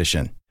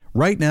competition.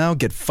 Right now,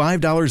 get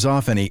 $5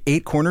 off any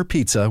 8-corner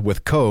pizza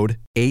with code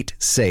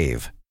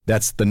 8SAVE.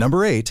 That's the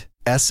number 8,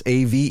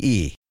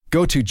 SAVE.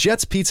 Go to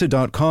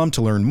jetspizza.com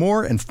to learn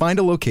more and find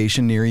a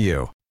location near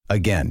you.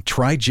 Again,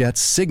 try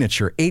Jet's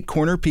signature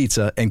 8-corner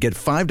pizza and get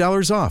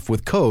 $5 off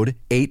with code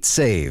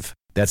 8SAVE.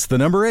 That's the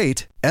number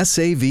 8,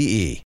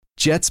 SAVE.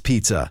 Jet's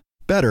Pizza.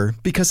 Better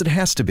because it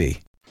has to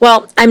be.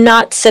 Well, I'm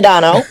not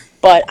Sedano,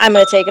 but I'm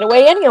going to take it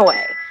away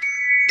anyway.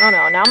 Oh,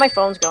 no. Now my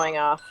phone's going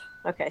off.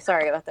 Okay,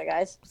 sorry about that,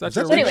 guys. Is that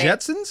So the anyway.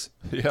 Jetsons?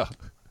 Yeah.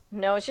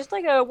 No, it's just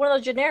like one of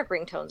those generic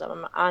ringtones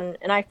on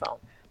an iPhone.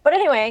 But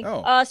anyway,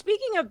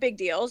 speaking of big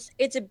deals,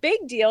 it's a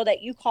big deal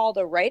that you call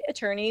the right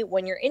attorney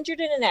when you're injured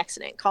in an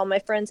accident. Call my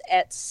friends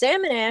at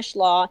Sam and Ash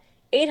Law,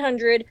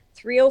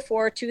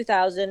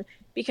 800-304-2000,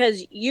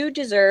 because you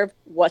deserve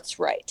what's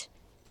right.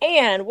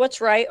 And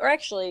what's right, or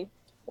actually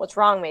what's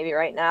wrong maybe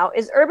right now,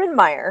 is Urban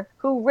Meyer,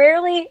 who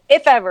rarely,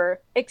 if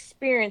ever,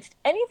 experienced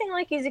anything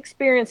like he's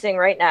experiencing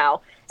right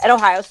now at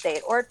Ohio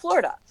State or at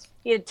Florida.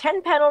 He had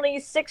 10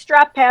 penalties, 6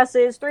 drop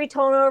passes, 3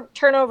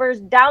 turnovers,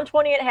 down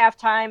 20 at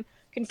halftime,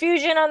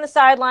 confusion on the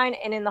sideline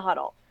and in the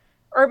huddle.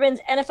 Urban's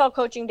NFL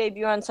coaching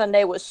debut on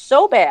Sunday was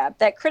so bad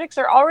that critics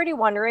are already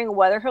wondering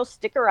whether he'll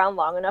stick around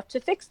long enough to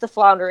fix the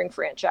floundering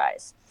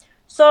franchise.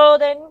 So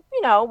then,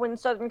 when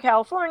Southern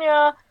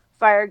California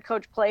fired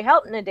Coach Clay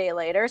Helton a day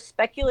later,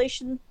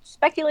 speculation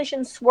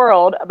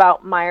swirled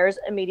about Meyer's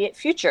immediate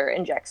future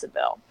in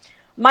Jacksonville.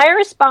 Meyer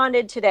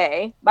responded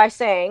today by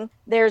saying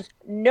there's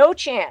no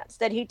chance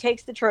that he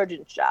takes the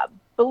Trojans job.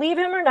 Believe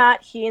him or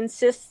not, he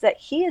insists that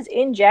he is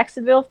in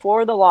Jacksonville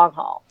for the long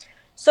haul.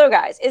 So,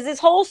 guys, is this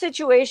whole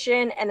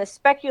situation and the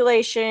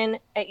speculation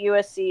at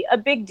USC a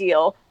big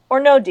deal or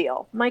no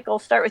deal? Michael,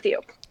 start with you.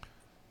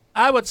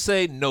 I would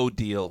say no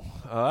deal.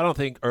 I don't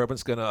think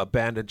Urban's going to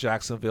abandon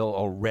Jacksonville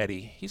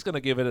already. He's going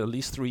to give it at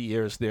least 3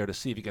 years there to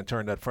see if he can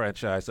turn that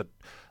franchise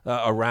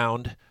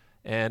around.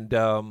 But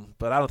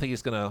I don't think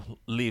he's going to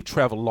leave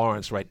Trevor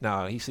Lawrence right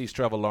now. He sees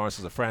Trevor Lawrence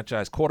as a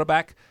franchise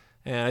quarterback,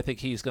 and I think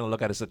he's going to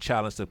look at it as a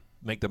challenge to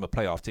make them a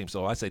playoff team.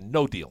 So I say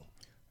no deal.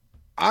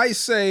 I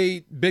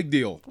say big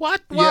deal. What?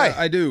 Why? Yeah,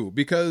 I do.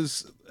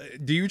 Because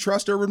do you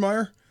trust Urban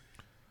Meyer?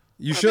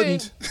 You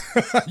shouldn't.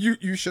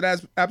 You should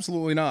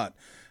absolutely not.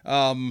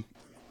 So you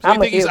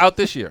think he's out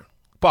this year?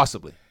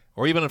 Possibly.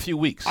 Or even in a few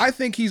weeks? I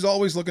think he's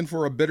always looking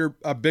for a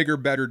bigger,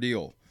 better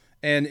deal.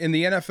 And in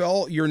the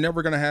NFL, you're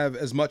never going to have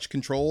as much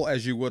control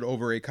as you would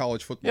over a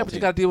college football Yeah, but team.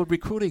 you got to deal with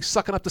recruiting,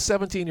 sucking up to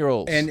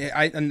 17-year-olds.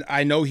 And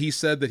I know he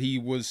said that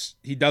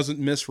he doesn't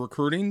miss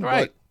recruiting,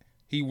 right, but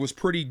he was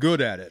pretty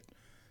good at it.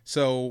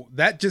 So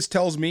that just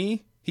tells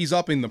me he's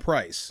upping the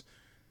price.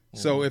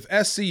 So if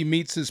SC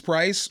meets his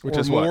price Which or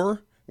is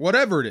more,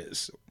 whatever it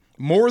is,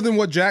 more than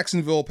what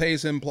Jacksonville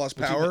pays him plus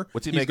power,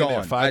 what's he he's making gone.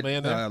 there, $5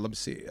 million there? Let me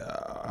see.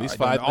 At least $5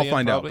 million, I'll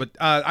find probably? out.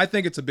 But I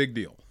think it's a big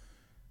deal.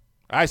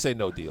 I say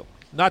no deal.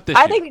 Not this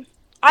year.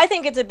 I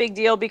think it's a big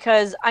deal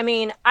because,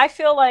 I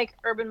feel like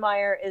Urban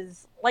Meyer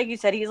is, like you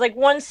said, he's like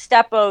one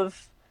step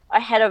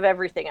ahead of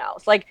everything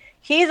else. Like,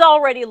 he's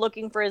already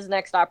looking for his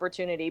next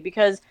opportunity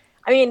because,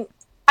 I think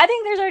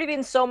there's already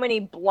been so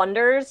many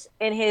blunders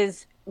in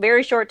his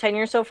very short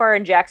tenure so far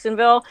in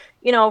Jacksonville,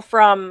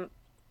 from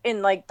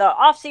in like the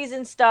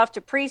off-season stuff to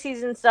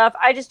preseason stuff.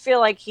 I just feel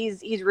like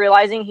he's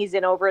realizing he's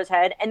in over his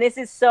head. And this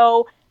is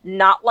so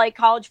not like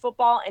college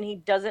football, and he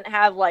doesn't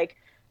have like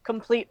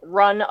complete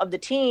run of the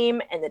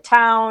team and the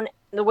town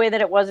the way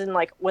that it was in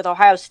like with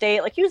Ohio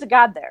State. Like, he was a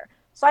god there.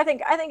 So I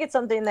think it's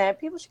something that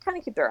people should kind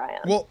of keep their eye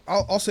on. Well,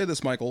 I'll say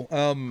this, Michael.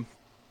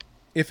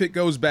 If it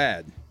goes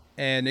bad,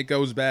 and it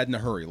goes bad in a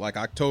hurry, like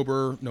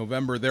October,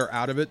 November, they're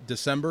out of it,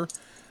 December,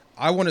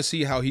 I want to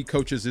see how he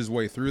coaches his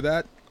way through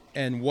that,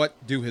 and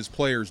what do his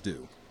players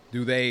do?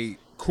 Do they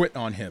quit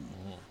on him?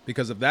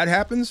 Because if that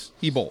happens,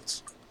 he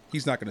bolts.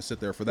 He's not going to sit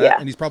there for that,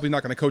 and he's probably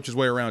not going to coach his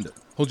way around it.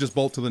 He'll just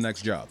bolt to the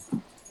next job.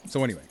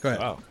 So anyway, go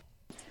ahead. Wow.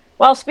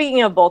 Well,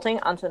 speaking of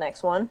bolting, on to the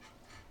next one.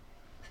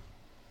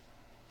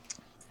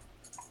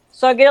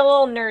 So I'll get a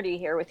little nerdy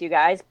here with you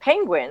guys.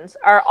 Penguins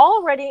are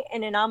already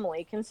an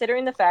anomaly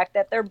considering the fact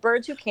that they're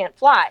birds who can't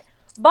fly.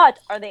 But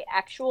are they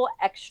actual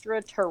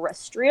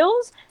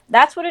extraterrestrials?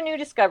 That's what a new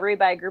discovery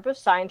by a group of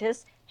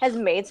scientists has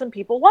made some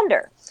people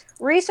wonder.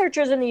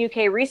 Researchers in the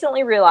UK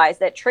recently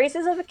realized that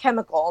traces of a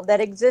chemical that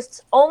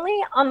exists only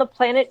on the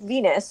planet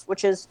Venus,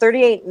 which is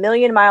 38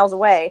 million miles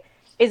away,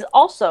 is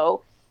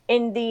also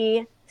in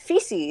the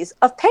feces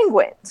of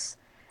penguins.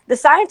 The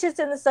scientists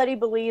in the study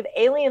believe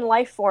alien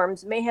life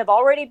forms may have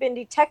already been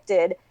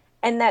detected,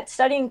 and that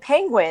studying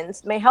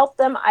penguins may help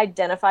them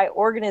identify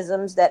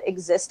organisms that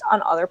exist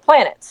on other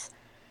planets.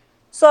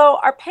 So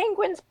are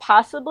penguins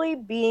possibly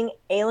being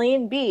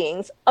alien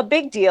beings a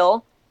big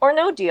deal or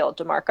no deal,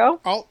 DeMarco?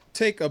 I'll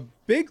take a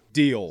big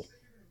deal.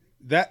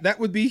 That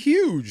would be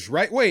huge,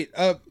 right? Wait,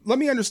 let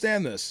me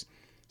understand this.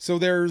 So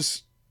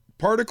there's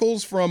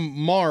particles from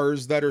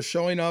Mars that are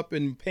showing up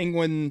in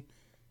penguin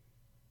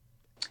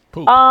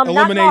poop.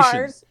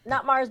 Elimination.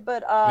 Not Mars,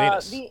 but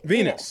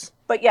Venus.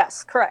 But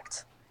yes,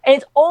 correct. And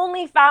it's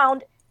only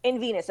found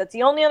in Venus. That's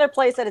the only other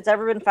place that it's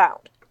ever been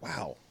found.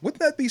 Wow.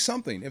 Wouldn't that be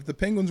something if the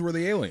penguins were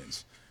the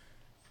aliens?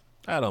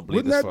 I don't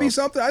believe Wouldn't that be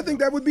something? I think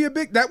that would be a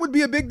big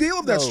deal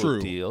if that's true.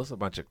 No deal. It's a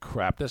bunch of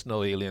crap. There's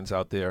no aliens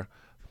out there.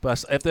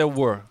 But if there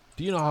were,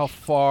 do you know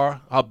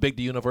how big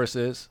the universe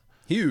is?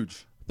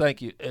 Huge.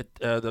 Thank you.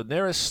 The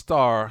nearest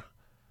star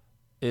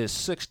is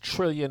 6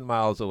 trillion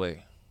miles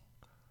away.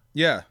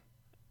 Yeah.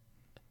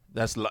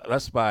 That's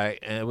by,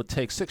 and it would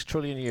take 6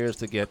 trillion years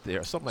to get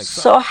there, something like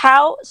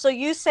that. So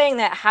you saying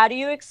that? How do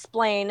you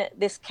explain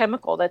this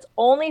chemical that's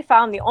only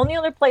found? The only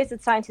other place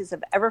that scientists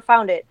have ever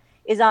found it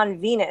is on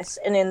Venus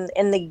and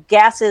in the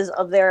gases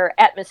of their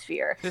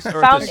atmosphere,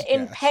 found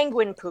in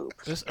penguin poop.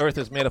 This Earth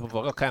is made up of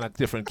all kind of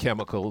different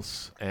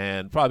chemicals,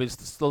 and probably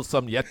still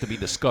some yet to be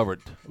discovered.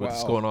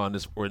 What's going on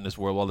in this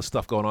world? All the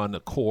stuff going on in the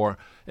core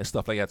and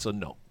stuff like that. So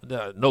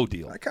no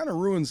deal. That kind of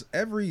ruins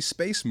every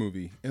space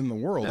movie in the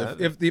world.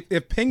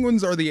 If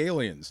penguins are the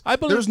aliens,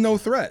 there's no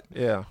threat.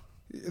 Yeah.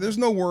 There's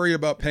no worry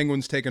about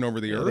penguins taking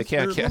over the Earth. They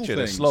can't catch it.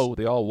 They're slow.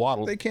 They all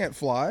waddle. They can't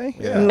fly.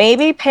 Yeah.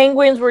 Maybe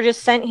penguins were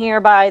just sent here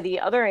by the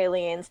other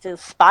aliens to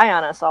spy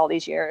on us all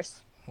these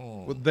years.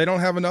 Well, they don't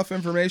have enough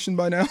information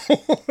by now.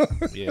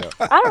 Yeah.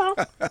 I don't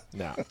know.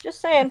 No. Just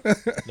saying.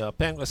 No,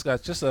 penguins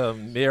got just a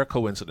mere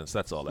coincidence.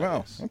 That's all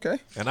that is. Okay.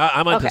 And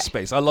I'm into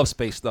space. I love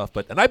space stuff,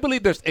 and I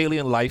believe there's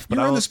alien life. But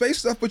you're into space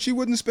stuff, but you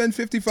wouldn't spend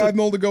 $55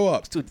 million to go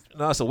up.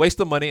 It's a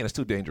waste of money, and it's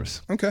too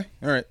dangerous. Okay.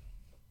 All right.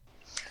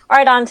 All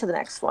right, on to the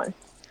next one.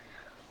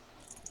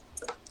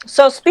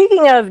 So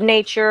speaking of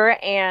nature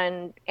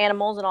and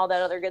animals and all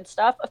that other good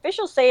stuff,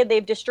 officials say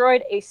they've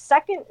destroyed a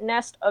second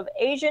nest of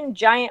Asian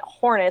giant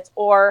hornets,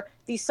 or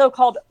the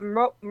so-called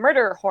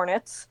murder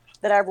hornets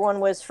that everyone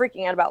was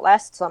freaking out about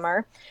last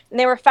summer. And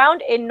they were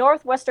found in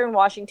northwestern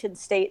Washington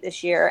state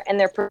this year, and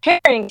they're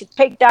preparing to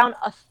take down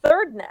a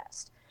third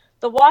nest.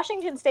 The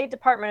Washington State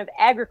Department of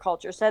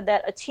Agriculture said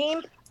that a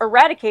team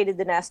eradicated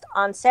the nest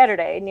on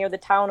Saturday near the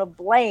town of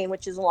Blaine,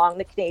 which is along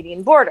the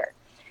Canadian border.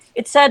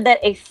 It said that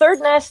a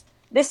third nest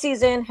this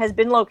season has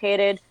been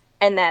located,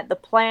 and that the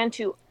plan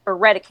to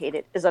eradicate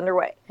it is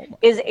underway.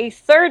 Is a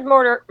third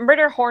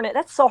murder hornet,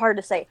 that's so hard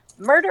to say,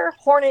 murder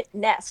hornet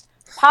nest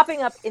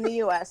popping up in the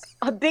U.S.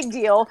 a big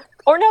deal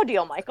or no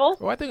deal, Michael?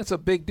 Well, I think it's a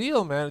big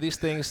deal, man. These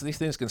things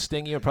can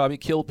sting you and probably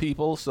kill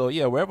people. So,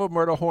 yeah, wherever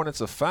murder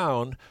hornets are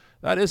found,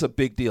 that is a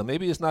big deal.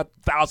 Maybe it's not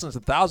thousands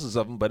and thousands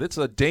of them, but it's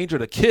a danger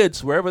to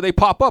kids wherever they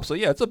pop up. So,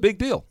 yeah, it's a big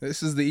deal.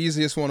 This is the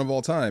easiest one of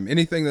all time.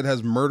 Anything that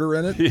has murder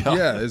in it,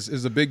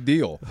 is a big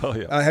deal. Oh,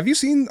 yeah. Have you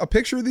seen a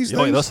picture of these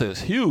things? Oh, this is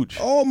huge.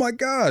 Oh, my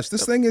gosh.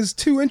 This thing is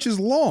 2 inches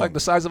long. Like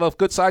the size of a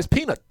good-sized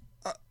peanut.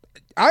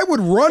 I would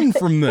run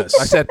from this.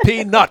 I said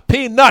peanut.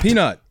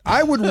 Peanut.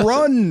 I would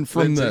run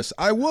from this.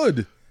 I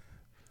would.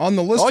 On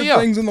the list of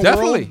things in the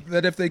world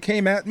that if they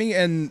came at me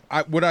and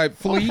would I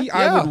flee,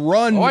 I would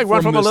run. I'd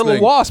run from a little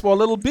wasp or a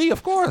little bee,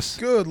 of course.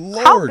 Good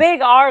Lord. How big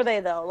are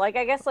they, though? Like,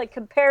 I guess, like,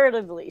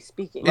 comparatively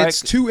speaking.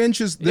 It's 2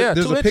 inches.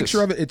 There's a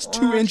picture of it. It's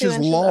 2 inches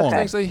long.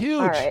 Things are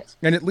huge. All right.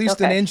 And at least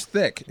an inch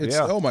thick. It's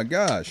oh, my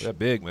gosh. They're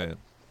big, man.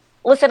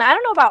 Listen, I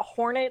don't know about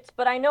hornets,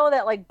 but I know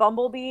that like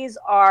bumblebees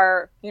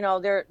are,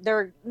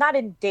 they're not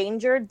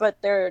endangered,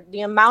 but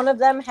the amount of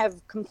them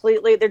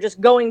they're just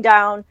going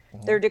down.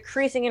 They're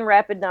decreasing in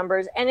rapid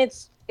numbers, and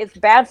it's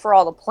bad for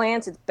all the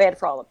plants. It's bad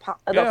for all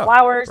the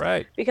flowers,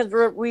 right? Because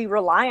we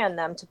rely on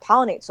them to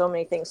pollinate so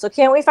many things. So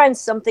can't we find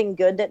something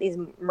good that these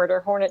murder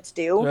hornets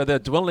do? Yeah, they're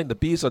dwindling. The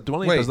bees are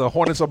dwindling because the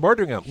hornets are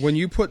murdering them. When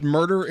you put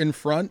murder in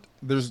front,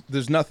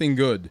 there's nothing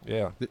good.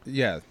 Yeah,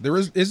 yeah. There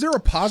is. Is there a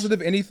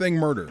positive anything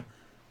murder?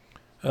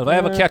 If I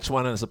ever catch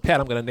one and it's a pet,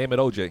 I'm going to name it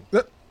OJ.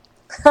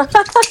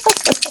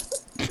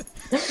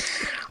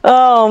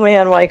 Oh,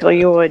 man, Michael,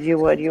 you would. You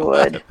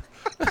would.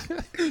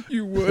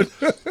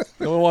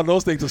 No one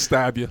those things to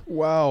stab you.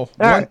 Wow.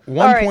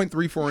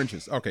 1.34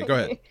 inches. Okay, go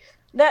ahead.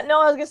 I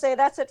was going to say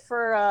that's it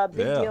for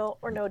big deal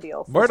or no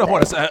deal. Murder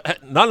hornets.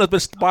 None have been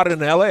spotted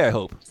in L.A., I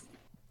hope.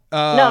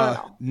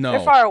 No.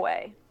 They're far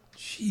away.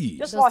 Jeez.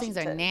 Just those things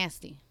are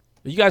nasty.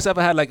 You guys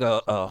ever had like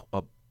a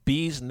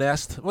bee's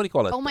nest? What do you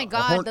call it? Oh my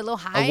God, the little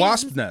hive. A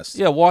wasp nest.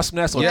 Yeah, wasp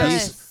nest or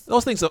yes. bees.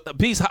 Those things,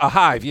 bees, a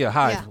hive. Yeah,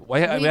 hive. Yeah.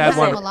 We had have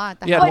one. them a lot,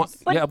 the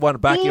We had one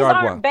backyard bees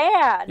aren't one.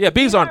 Bad. Yeah,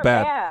 bees aren't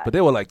bad, but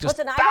they were like just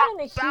Listen, I got in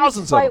a huge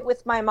thousands of fight them.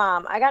 with my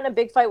mom. I got in a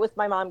big fight with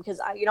my mom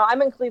because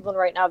I'm in Cleveland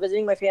right now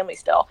visiting my family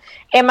still,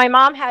 and my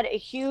mom had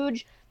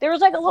there was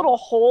like a little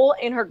hole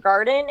in her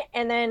garden,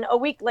 and then a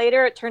week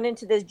later it turned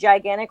into this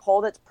gigantic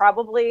hole that's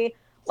probably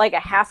like a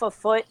half a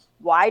foot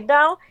wide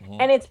now,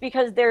 and it's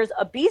because there's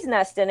a bee's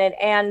nest in it,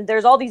 and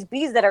there's all these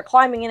bees that are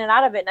climbing in and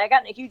out of it, and I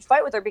got in a huge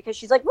fight with her because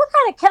she's like, what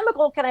kind of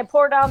chemical can I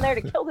pour down there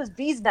to kill this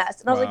bee's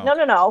nest? And I was like,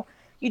 no,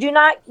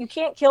 you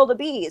can't kill the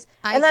bees.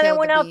 And then I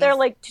went out there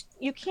like,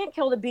 you can't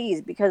kill the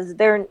bees because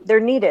they're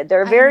needed.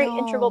 They're a very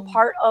integral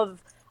part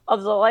of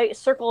the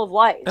circle of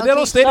life. And they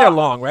don't stay there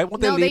long, right?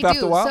 Won't they leave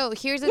after a while? So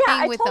here's the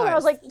thing with I told her, ours. I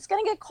was like, it's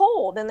going to get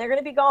cold and they're going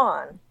to be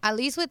gone. At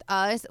least with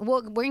us,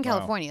 well, we're in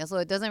California, so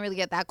it doesn't really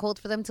get that cold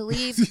for them to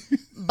leave.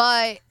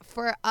 But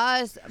for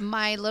us,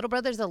 my little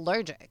brother's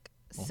allergic.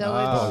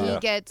 So if he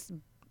gets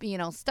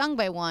stung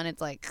by one,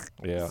 it's like,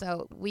 Yeah.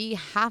 so we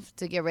have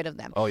to get rid of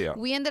them. Oh, yeah.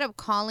 We ended up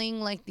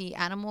calling like the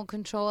animal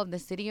control of the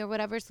city or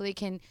whatever, so they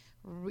can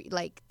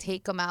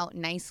take them out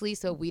nicely,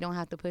 so we don't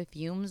have to put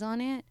fumes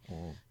on it.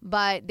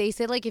 But they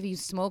said like if you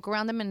smoke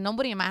around them, and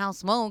nobody in my house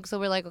smokes, so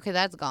we're like, okay,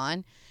 that's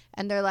gone.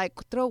 And they're like,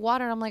 throw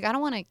water. I'm like, I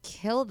don't want to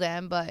kill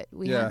them, but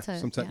we have to.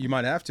 Sometimes you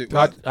might have to.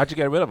 How'd you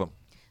get rid of them?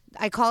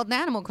 I called an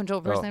animal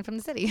control person from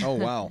the city. Oh,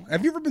 wow.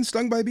 Have you ever been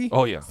stung by a bee?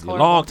 Oh, yeah. A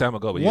long time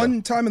ago. But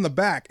One time in the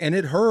back, and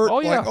it hurt. Oh,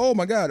 yeah. Like, oh,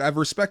 my God. I've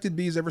respected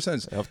bees ever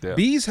since.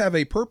 Bees have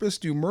a purpose.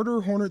 Do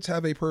murder hornets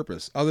have a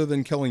purpose other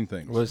than killing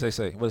things? What does they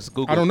say? What does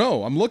Google? I don't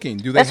know. I'm looking.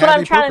 Do they That's have what a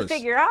I'm trying purpose? to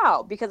figure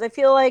out, because I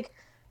feel like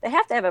they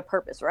have to have a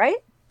purpose, right?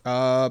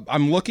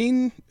 I'm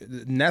looking.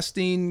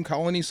 Nesting,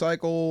 colony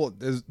cycle.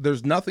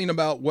 There's nothing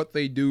about what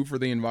they do for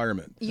the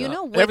environment. You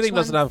know which Everything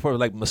ones? doesn't have a purpose.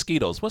 Like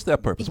mosquitoes. What's their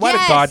purpose? Why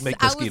did God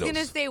make mosquitoes? I was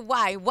going to say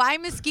why. Why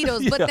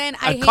mosquitoes? But then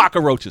I and hate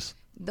cockroaches.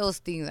 those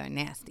things are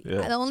nasty.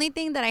 Yeah. The only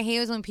thing that I hate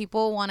is when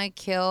people want to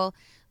kill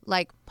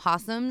like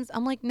possums.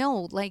 I'm like,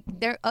 no, like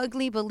they're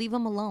ugly, but leave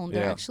them alone.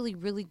 They're Yeah. actually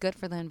really good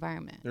for the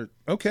environment.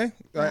 Okay.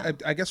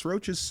 I guess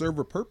roaches serve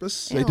a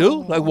purpose. They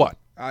do? Like what?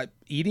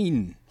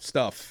 Eating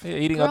stuff. Yeah,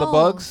 eating other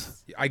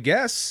bugs? I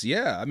guess,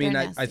 yeah. I mean,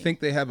 They're I nasty. think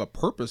they have a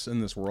purpose in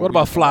this world. What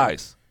about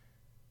flies?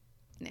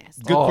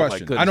 Nasty. Good Oh, my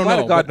question. goodness. I don't Why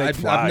know. did God but make I've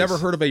flies? never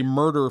heard of a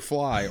murder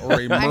fly or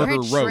a I murder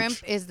heard roach.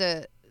 shrimp is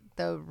the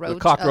roach, The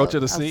cockroach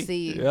of the sea?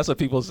 sea. Yeah, that's what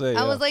people say.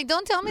 I yeah. was like,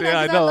 don't tell me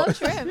Yeah, that I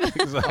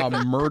because I, know. love shrimp.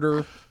 A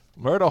murder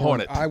Murder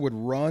hornet. I would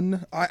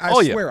run. I Oh,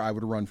 yeah. swear I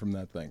would run from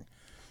that thing.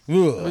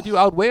 Ugh. But you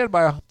outweighed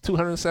by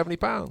 270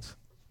 pounds.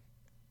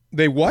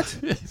 They what?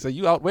 So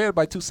you outweighed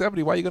by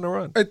 270. Why are you going to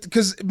run?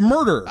 Because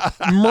murder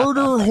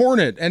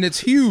hornet, and it's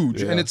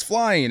huge, Yeah. and it's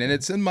flying, and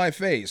it's in my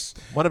face.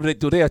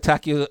 Do they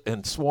attack you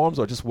in swarms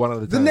or just one at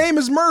a The time? name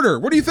is murder.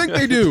 What do you think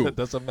they do? It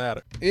doesn't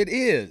matter. It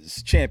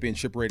is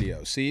championship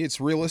radio. See,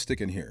 it's realistic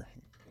in here.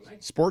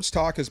 Sports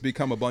talk has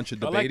become a bunch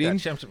of I like debating. that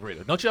championship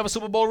radio. Don't you have a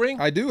Super Bowl ring?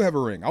 I do have a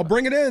ring. I'll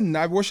bring it in.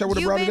 I wish I would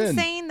have You've brought it been in.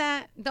 saying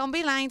that. Don't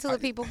be lying to the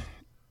people.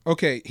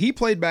 Okay, he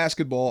played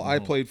basketball. I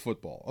played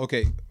football.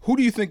 Okay, who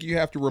do you think you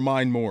have to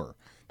remind more,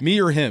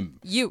 me or him?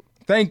 You.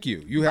 Thank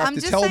you. You have I'm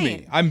to just tell me.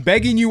 saying. I'm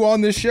begging you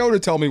on this show to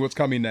tell me what's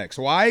coming next.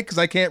 Why? Because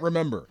I can't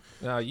remember.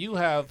 Now, you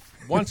have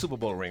one Super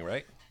Bowl ring,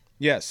 right?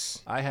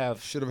 Yes. I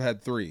have. Should have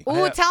had 3.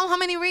 Ooh, tell him how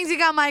many rings you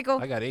got, Michael.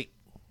 I got 8.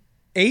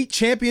 8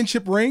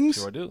 championship rings?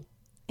 Sure do.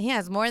 He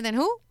has more than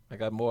who? I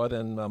got more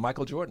than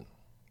Michael Jordan.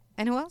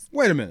 And who else?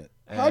 Wait a minute.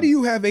 How do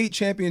you have 8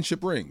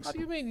 championship rings? How do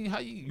you mean?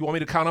 You want me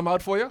to count them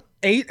out for you?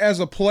 8 as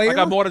a player? I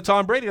got more than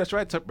Tom Brady. That's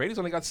right. Brady's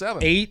only got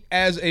 7. 8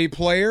 as a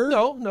player?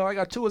 No, I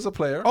got 2 as a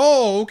player.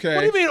 Oh, okay.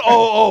 What do you mean?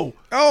 Oh.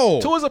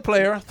 Oh. 2 as a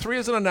player, 3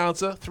 as an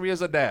announcer, 3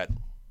 as a dad.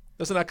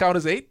 Doesn't that count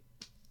as 8?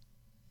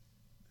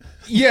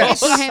 Yes.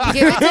 To him.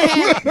 Give it to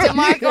him.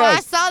 DeMarco, I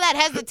Yes. saw that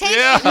hesitation.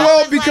 Yeah. I Well,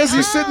 was because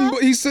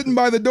like, he's sitting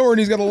by the door and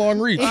he's got a long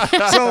reach.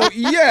 So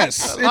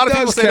yes, A lot it of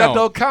people does say that count.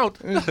 don't count.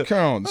 It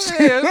counts.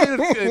 Yeah,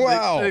 it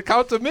Wow.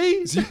 count to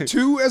me.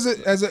 2 as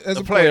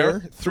a player,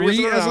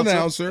 3 as an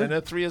announcer, and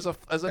then 3 as a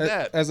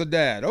dad. as a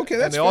dad. Okay,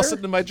 that's and they all fair.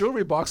 sit in my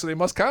jewelry box, so they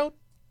must count.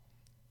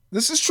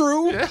 This is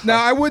true. Yeah.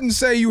 Now, I wouldn't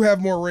say you have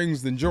more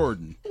rings than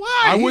Jordan.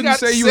 Why? I He wouldn't got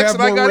say you 6 have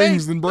and I more got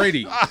rings 8. than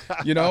Brady.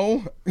 You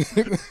know?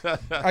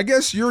 I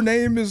guess your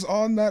name is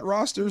on that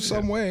roster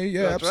some way.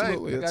 Yeah, That's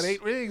absolutely. right. I got It's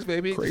 8 rings,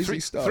 baby. crazy 3,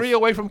 stuff. 3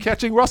 away from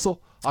catching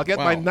Russell. I'll get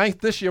my Wow.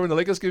 9th this year, and the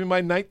Lakers give me my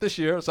 9th this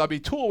year, so I'll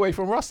be 2 away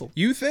from Russell.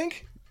 You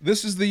think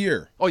this is the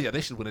year? Oh, yeah, they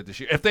should win it this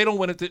year. If they don't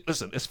win it,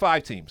 listen, it's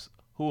 5 teams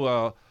who,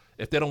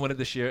 if they don't win it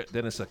this year,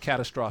 then it's a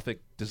catastrophic,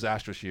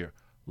 disastrous year.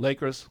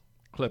 Lakers,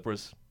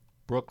 Clippers,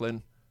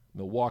 Brooklyn,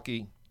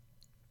 Milwaukee,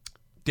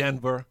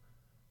 Denver,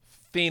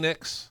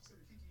 Phoenix,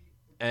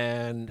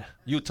 and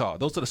Utah.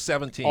 Those are the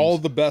 7 teams All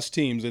the best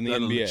teams in the that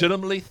NBA.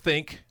 legitimately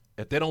think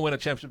if they don't win a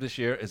championship this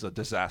year, is a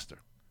disaster.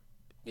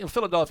 You know,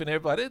 Philadelphia and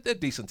everybody, they're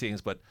decent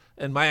teams,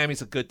 and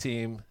Miami's a good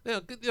team.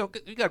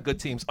 You got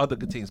good teams, other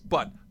good teams,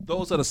 but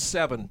those are the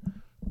 7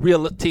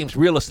 real teams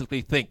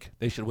realistically think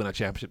they should win a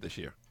championship this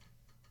year.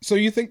 So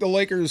you think the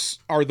Lakers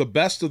are the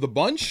best of the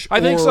bunch? I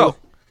think or- so.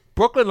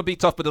 Brooklyn will be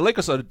tough, but the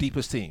Lakers are the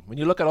deepest team. When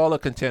you look at all the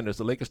contenders,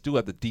 the Lakers do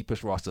have the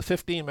deepest roster.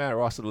 15-man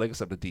roster, the Lakers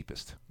have the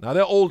deepest. Now,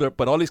 they're older,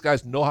 but all these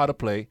guys know how to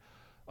play.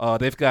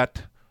 They've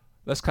got,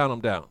 let's count them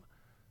down,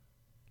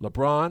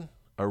 LeBron,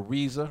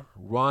 Ariza,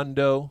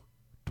 Rondo,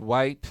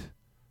 Dwight.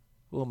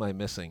 Who am I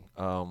missing?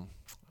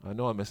 I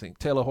know I'm missing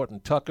Taylor Horton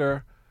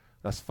Tucker.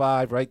 That's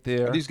 5 right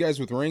there. Are these guys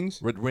with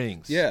rings? With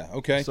rings. Yeah,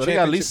 okay. So they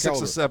got at least 6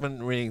 Championship or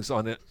 7 rings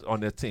on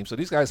their team. So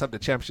these guys have the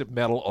championship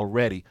medal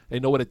already. They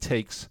know what it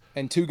takes.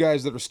 And 2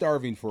 guys that are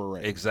starving for a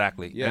ring.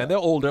 Exactly. Yeah. And they're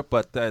older,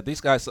 but these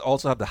guys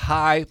also have the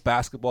high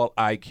basketball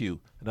IQ.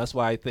 And that's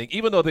why I think,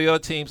 even though the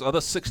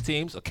other 6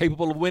 teams are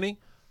capable of winning,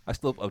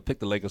 I'll pick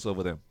the Lakers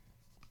over them.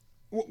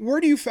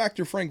 Where do you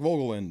factor Frank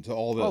Vogel into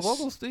all this?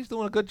 Well, he's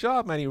doing a good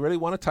job, man. He really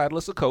won a title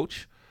as a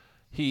coach.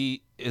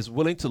 He is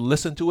willing to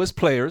listen to his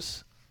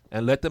players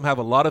and let them have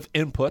a lot of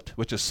input,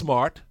 which is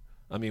smart.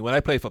 I mean, when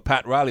I played for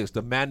Pat Riley, as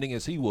demanding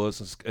as he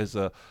was, as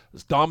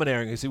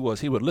domineering as he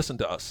was, he would listen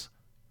to us.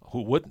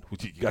 Who wouldn't?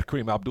 You got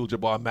Kareem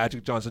Abdul-Jabbar,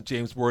 Magic Johnson,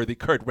 James Worthy,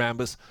 Kurt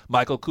Rambis,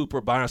 Michael Cooper,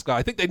 Byron Scott.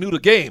 I think they knew the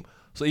game.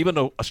 So even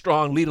a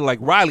strong leader like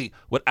Riley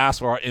would ask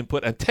for our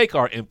input and take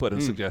our input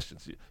and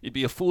suggestions. You'd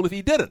be a fool if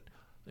he didn't.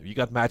 If you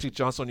got Magic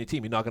Johnson on your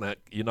team, you're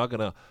not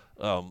gonna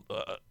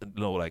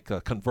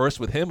converse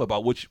with him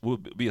about which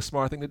would be a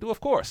smart thing to do. Of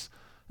course.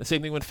 The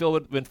same thing when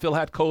Phil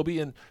had Kobe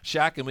and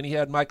Shaq, and when he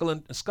had Michael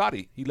and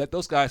Scotty, he let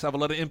those guys have a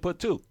lot of input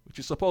too, which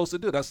you're supposed to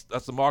do. That's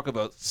the mark of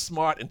a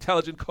smart,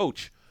 intelligent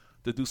coach,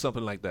 to do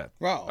something like that.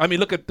 Wow. I mean,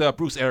 look at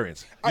Bruce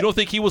Arians. You don't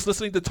think he was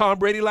listening to Tom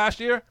Brady last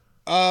year?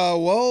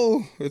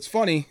 Well, it's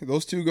funny.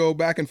 Those two go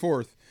back and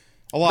forth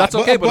a lot. That's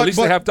okay, but at least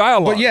they have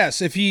dialogue. But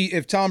yes,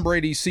 if Tom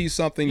Brady sees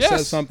something,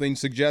 says something,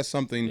 suggests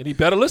something, and he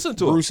better listen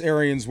to Bruce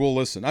Arians will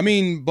listen. I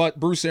mean, but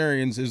Bruce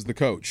Arians is the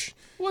coach.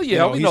 Well,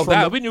 yeah, we know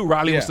that. We knew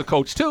Riley was Yeah. the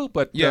coach too,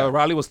 but Yeah.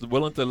 Riley was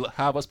willing to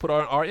have us put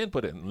our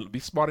input in, be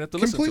smart enough to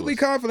listen to us. Completely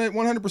confident,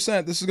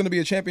 100%. This is going to be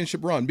a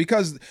championship run,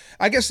 because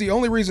I guess the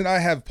only reason I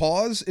have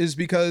pause is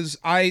because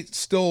I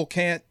still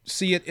can't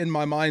see it in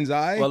my mind's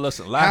eye. Well,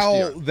 listen, last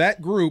year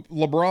that group,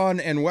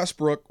 LeBron and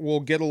Westbrook, will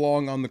get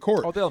along on the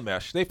court. Oh, they'll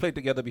mesh. They played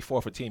together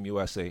before for Team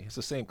USA. It's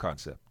the same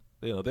concept.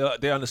 They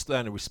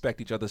understand and respect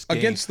each other's game.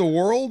 Against the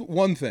world,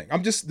 one thing.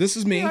 This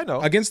is me. Yeah, I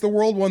know. Against the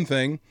world, one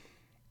thing.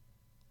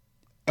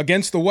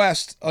 Against the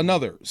West,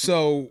 another.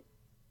 So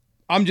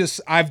I've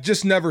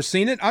just never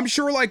seen it. I'm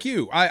sure, like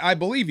you, I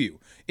believe you.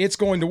 It's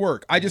going to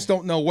work. I just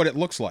don't know what it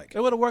looks like.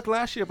 It would have worked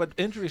last year, but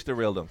injuries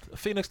derailed them.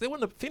 Phoenix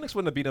wouldn't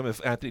have beat them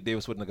if Anthony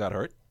Davis wouldn't have got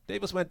hurt.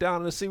 Davis went down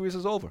and the series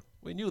is over.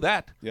 We knew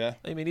that. Yeah.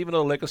 I mean, even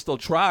though the Lakers still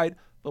tried,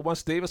 but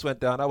once Davis went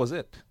down, that was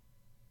it.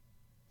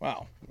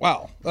 Wow.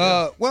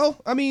 Well,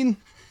 I mean,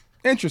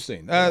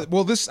 interesting.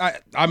 Well,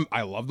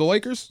 I love the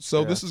Lakers,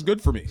 so this is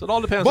good for me. So it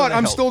all depends on But their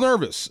I'm health. still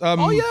nervous.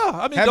 Oh yeah,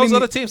 I mean those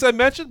other teams I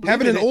mentioned.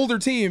 Having an believe me, older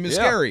team is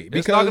yeah. scary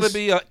It's not going because to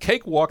be a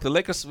cakewalk. The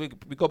Lakers, we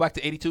go back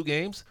to 82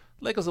 games.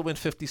 Lakers will win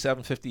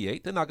 57,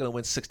 58. They're not going to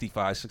win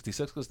 65,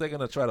 66 because they're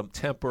going to try to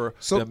temper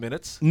their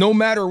minutes. no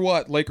matter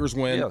what, Lakers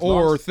win, Yeah, as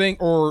long as-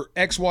 or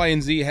X, Y,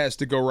 and Z has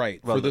to go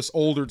right for this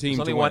older team There's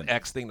to only win. one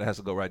X thing that has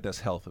to go right. That's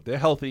health. If they're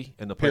healthy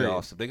in the Period.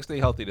 playoffs, if they can stay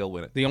healthy, they'll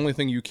win it. The only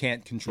thing you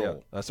can't control.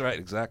 Yeah, that's right,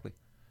 exactly.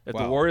 If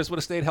Wow. the Warriors would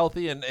have stayed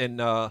healthy in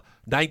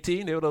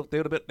 19, they would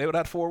have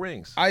had 4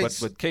 rings.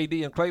 But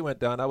KD and Clay went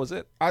down. That was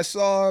it. I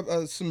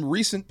saw some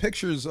recent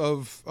pictures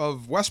of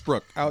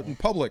Westbrook out in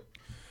public.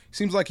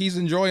 Seems like he's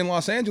enjoying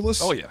Los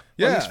Angeles. Oh, yeah.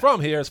 Yeah. Well, he's from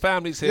here. His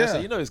family's here, so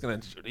Yeah. you know he's going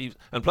to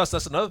 – and plus,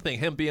 that's another thing.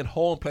 Him being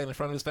home, playing in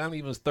front of his family,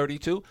 even at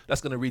 32, that's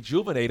going to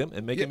rejuvenate him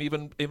and make him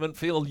even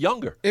feel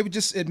younger.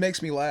 It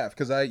makes me laugh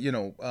because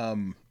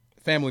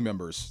family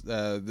members,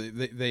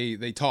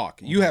 they talk.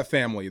 You have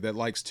family that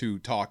likes to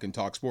talk and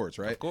talk sports,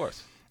 right? Of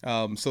course.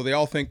 So they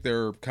all think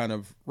they're kind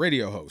of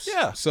radio hosts.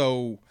 Yeah.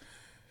 So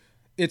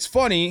it's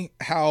funny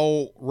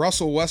how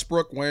Russell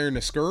Westbrook wearing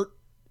a skirt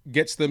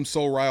gets them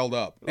so riled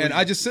up. And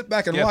I just sit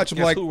back and watch. I'm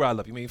Guess like, who riled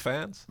up? You mean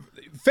fans?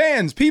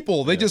 fans,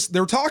 people,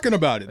 they're talking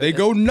about it. They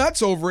go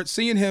nuts over it,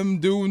 seeing him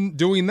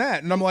doing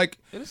that. And I'm like,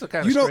 It is a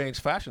kind of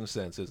strange fashion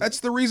sense, isn't it? that's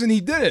the reason he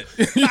did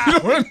it. You know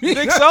what I mean? You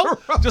think so?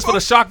 Just for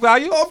the shock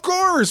value? Of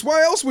course.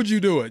 Why else would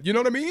you do it? You know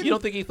what I mean? You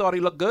don't think he thought he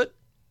looked good?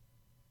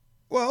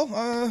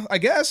 Well, I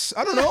guess.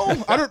 I don't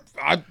know.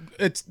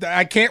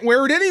 I can't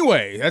wear it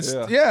anyway.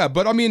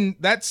 But I mean,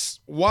 that's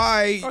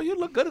why Oh, you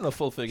look good in a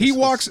full figure.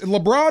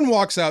 LeBron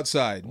walks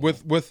outside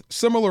with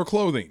similar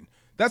clothing.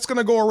 That's going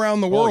to go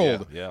around the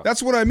world. yeah.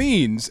 That's what I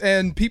mean.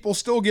 And people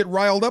still get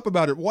riled up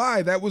about it.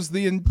 Why?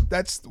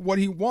 That's what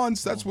he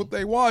wants. That's what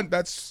they want.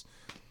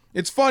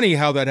 It's funny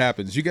how that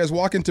happens. You guys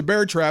walk into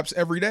bear traps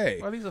every day.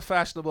 Well, he's a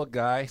fashionable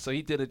guy, so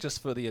he did it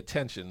just for the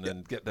attention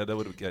and get that it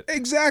would get.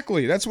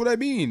 Exactly. That's what I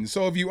mean.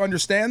 So if you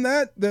understand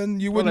that, then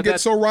you wouldn't get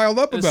so riled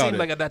up about it. It seemed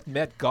like at that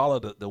Met Gala,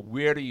 the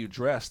weirder you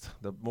dressed,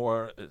 the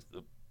more.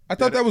 I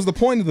thought that was the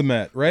point of the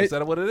Met, right? Is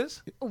that what it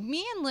is?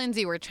 Me and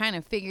Lindsay were trying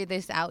to figure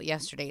this out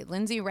yesterday.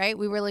 Lindsay, right?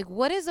 We were like,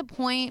 what is the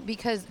point?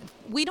 Because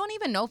we don't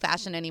even know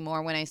fashion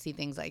anymore when I see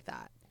things like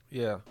that.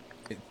 Yeah.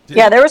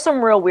 Yeah, there were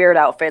some real weird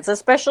outfits,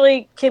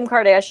 especially Kim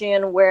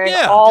Kardashian wearing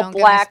Yeah. all Don't get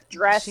black us-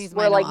 dress she's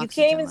where my like no you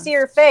can't even oxygen see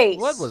her face.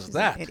 What was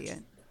that? Idiot.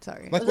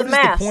 Sorry. Like, It what was is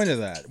a mask. the point of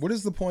that? What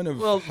is the point of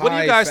Well, what do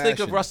you guys think of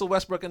fashion? Russell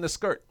Westbrook in the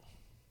skirt?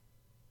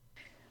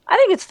 I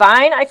think it's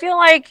fine. I feel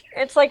like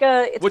it's Would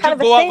kind you of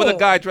go a out thing. with a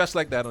guy dressed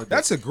like that on a date?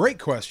 That's a great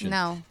question.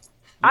 No.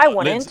 I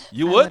wouldn't. Lindsay,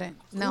 you I would? wouldn't.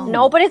 No.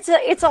 No, but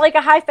it's like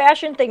a high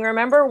fashion thing.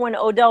 Remember when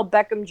Odell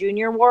Beckham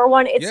Jr. wore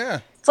one?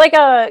 It's like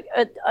a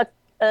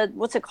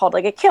what's it called?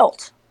 Like a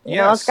kilt. You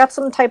know, it's got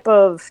some type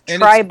of And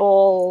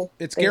tribal.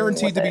 It's thing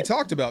guaranteed with to be it.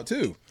 talked about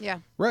too. Yeah.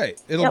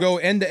 Right. It'll go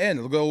end to end.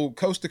 It'll go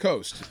coast to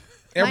coast.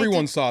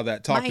 Everyone saw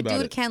that, talked about My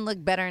dude it. can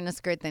look better in a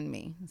skirt than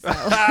me. So.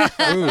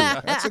 Ooh,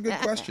 that's a good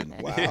question.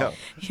 Wow. Yeah.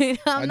 You know,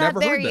 I'm never not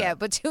there heard that. yet,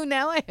 but you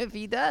know, if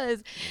he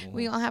does,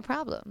 we all have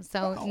problems.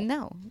 So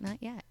no, not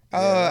yet.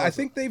 I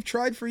think they've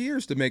tried for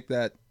years to make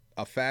that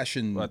a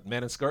fashion. What,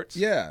 men in skirts?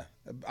 Yeah.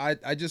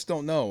 I just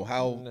don't know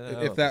how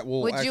if that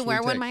will. Would you actually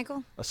wear one, take.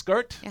 Michael? A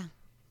skirt? Yeah.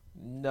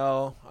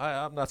 No,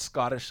 I'm not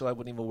Scottish, so I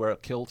wouldn't even wear a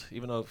kilt.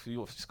 Even though if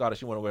you're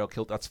Scottish, you want to wear a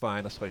kilt, that's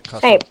fine. That's like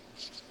custom. Hey,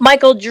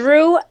 Michael,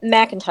 Drew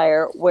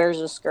McIntyre wears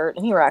a skirt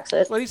and he rocks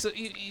it. Well,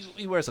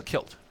 he wears a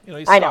kilt. You know,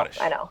 he's I know,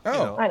 Scottish. I know. Oh.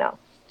 You know.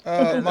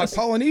 I know. My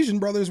Polynesian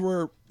brothers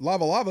were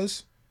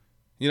lavas.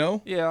 You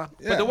know? Yeah.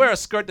 Yeah. But to wear a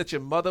skirt that your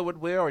mother would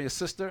wear or your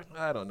sister,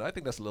 I don't know. I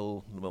think that's a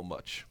little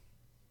much.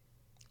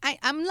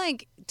 I'm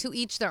like, to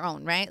each their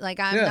own, right? Like,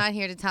 I'm Yeah. not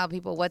here to tell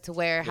people what to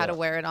wear, how to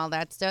wear it, all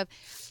that stuff.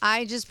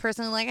 I just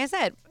personally, like I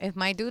said, if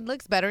my dude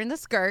looks better in the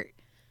skirt,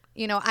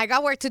 you know, I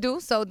got work to do,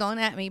 so don't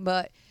at me.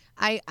 But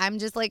I'm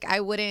just like,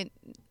 I wouldn't.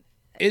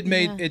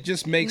 It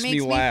just makes me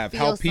me laugh feel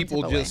how some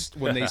people type of way. just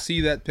when they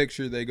see that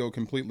picture they go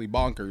completely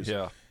bonkers.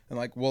 Yeah. And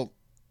like, well,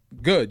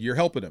 good, you're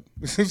helping him.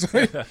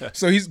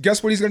 So he's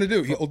guess what he's going to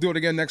do? He'll do it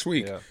again next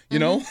week. Yeah. You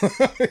know,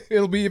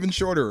 it'll be even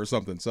shorter or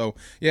something. So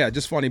yeah,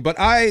 just funny. But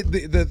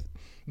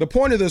the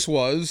point of this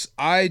was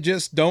I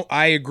just don't.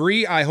 I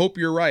agree. I hope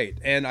you're right,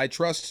 and I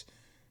trust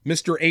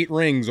Mr. 8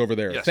 Rings over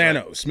there, Yes,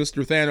 Thanos, right.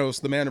 Mr.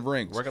 Thanos, the man of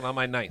rings. Working on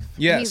my 9th.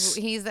 Yes,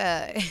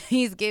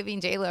 He's giving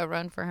J-Lo a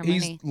run for her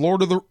he's money.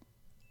 Lord of the.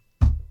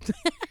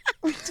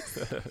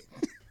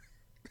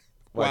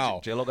 Why,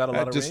 Wow, J-Lo got a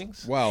lot of just-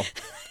 rings? Wow,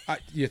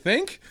 you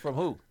think? From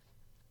who?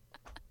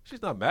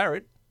 She's not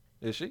married,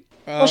 is she?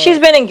 Well, she's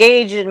been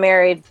engaged and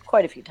married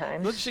quite a few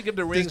times. Would she give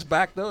the rings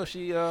back, though?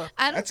 She, I don't,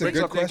 That's a Brings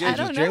good up the question. I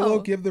Does don't J-Lo know.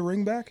 give the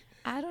ring back?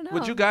 I don't know.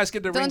 would you guys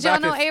give the ring Don't y'all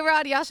back? know if-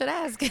 A-Rod? Y'all should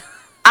ask.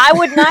 I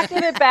would not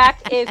give it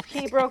back if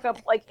he broke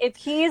up. Like, if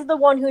he's the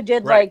one who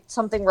did Right. like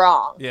something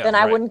wrong, Yeah, then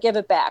I right. wouldn't give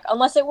it back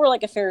unless it were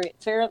like a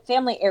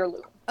family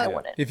heirloom. I Yeah.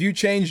 wouldn't. If you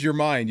changed your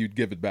mind, you'd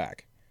give it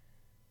back.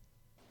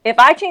 If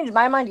I changed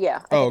my mind, yeah. I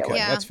think I Okay. would.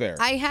 Yeah, that's fair.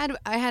 I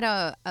had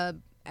a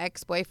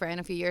ex-boyfriend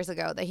a few years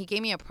ago that he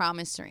gave me a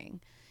promise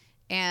ring,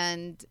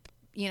 and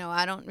you know,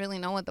 I don't really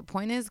know what the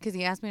point is because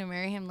he asked me to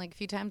marry him like a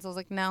few times. I was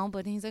like, no,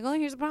 but he's like, oh,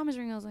 here's a promise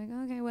ring. I was like,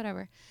 okay,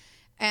 whatever.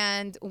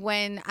 And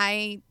when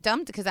I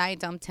dumped, because I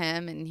dumped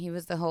him, and he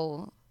was the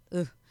whole.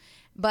 Ugh.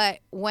 But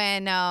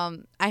when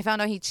I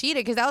found out he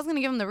cheated, because I was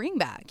gonna give him the ring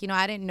back, you know,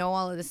 I didn't know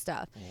all of this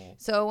stuff.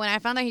 So when I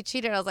found out he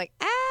cheated, I was like,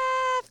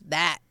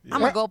 that.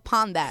 I'm gonna go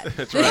pawn that.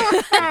 That's right.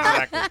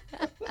 Exactly.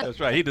 That's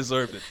right. He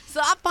deserved it. So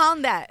I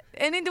pawned that,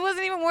 and it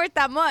wasn't even worth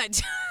that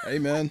much. Hey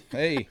man,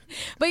 hey.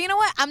 But you know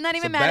what? I'm not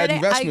even a mad bad at it.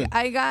 investment.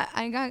 I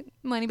got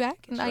money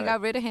back, and I right.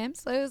 got rid of him,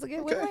 so it was a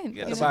good win-win. You you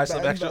have to know? buy some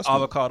Bad extra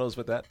investment. avocados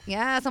with that.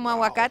 Yeah, some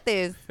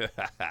aguacates.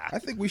 I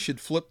think we should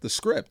flip the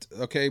script.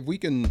 Okay, if we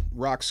can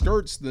rock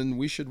skirts, then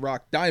we should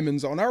rock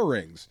diamonds on our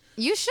rings,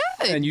 You should.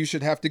 and you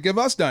should have to give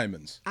us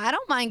diamonds. I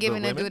don't mind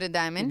giving a women? dude a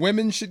diamond.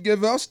 Women should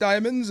give us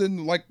diamonds,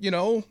 and like you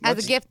know, As a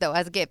let's- gift, though.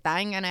 As a gift. I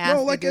ain't going to ask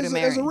No, the like dude to as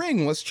marry. a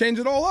ring. Let's change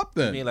it all up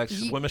I then. mean, like,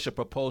 women should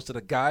propose to the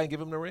guy and give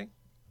him the ring?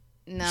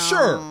 No.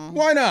 Sure,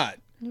 why not?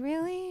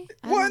 Really?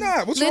 I Why don't know.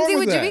 not? What's Lindsay, wrong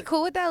with would you be that?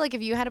 cool with that? Like,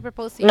 if you had to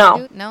propose to No.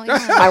 your dude? No,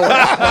 yeah. I would.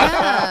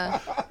 Yeah.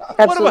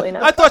 Absolutely I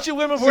not. thought you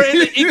women were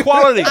into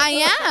equality.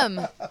 I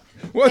am.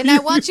 Well, And I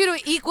want you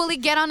to equally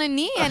get on a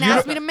knee and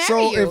ask me to marry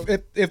so you.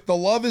 if the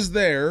love is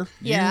there,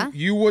 Yeah.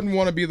 you wouldn't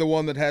want to be the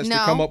one that has to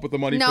come up with the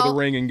money for the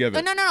ring and give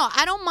it. No.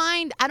 I don't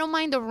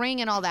mind the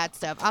ring and all that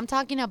stuff. I'm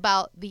talking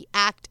about the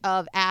act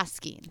of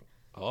asking.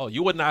 Oh,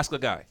 you wouldn't ask a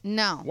guy.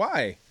 No.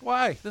 Why?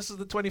 Why? This is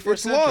the 21st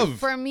It's century. love.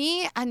 For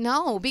me, I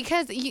know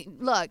because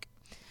look,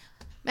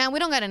 man, we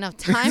don't got enough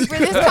time for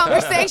this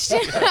conversation.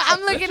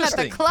 I'm looking at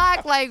the Interesting.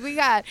 clock like we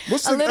got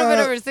What's a the, little bit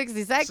over 60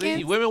 See,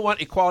 seconds. women want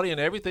equality in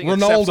everything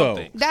Ronaldo. except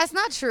something. That's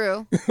not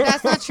true.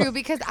 That's not true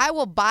because I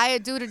will buy a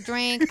dude a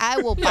drink. I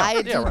will buy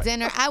a dude right.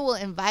 dinner. I will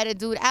invite a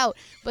dude out.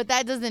 But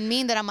that doesn't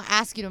mean that I'm going to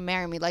ask you to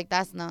marry me. Like,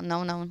 that's no.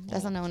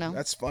 That's a no.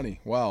 That's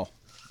funny. Wow.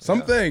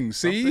 Some things,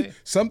 see?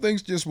 Some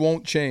things just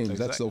won't change.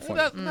 That's so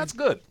funny. That's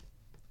good.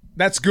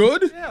 That's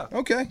good? Yeah.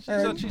 Okay.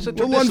 All right. she's a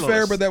little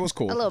unfair, traditionalist. but that was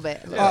cool. A little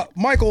bit.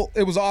 Michael,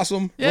 it was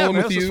awesome Yeah, rolling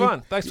man, with this was you.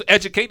 fun. Thanks for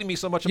educating me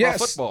so much Yes,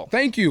 about football.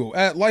 thank you.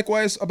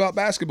 Likewise about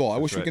basketball. I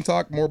wish we right. could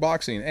talk more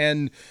boxing.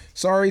 And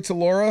sorry to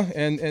Laura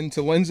and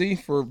to Lindsay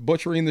for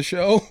butchering the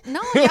show.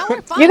 No, y'all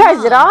were fun. You guys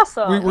huh? did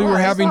awesome. We Yeah, were it was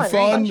having fun.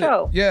 fun.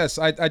 show. Yes,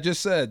 I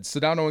just said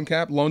Sedano and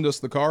Cap loaned us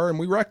the car and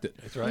we wrecked it.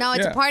 That's right. No,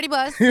 it's Yeah. a party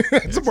bus.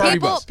 It's a party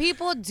bus.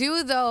 People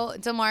do though,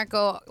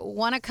 DeMarco,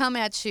 want to come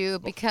at you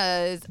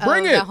because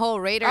Bring of it. the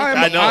whole Raiders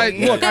I know. thing.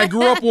 Look, I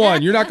grew up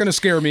one. You're not going to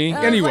scare me. I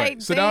was Anyway, like,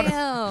 Sedano.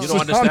 damn. You So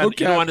don't understand. Sedano You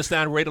don't Cap.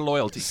 understand rate of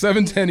loyalty.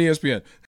 710 ESPN.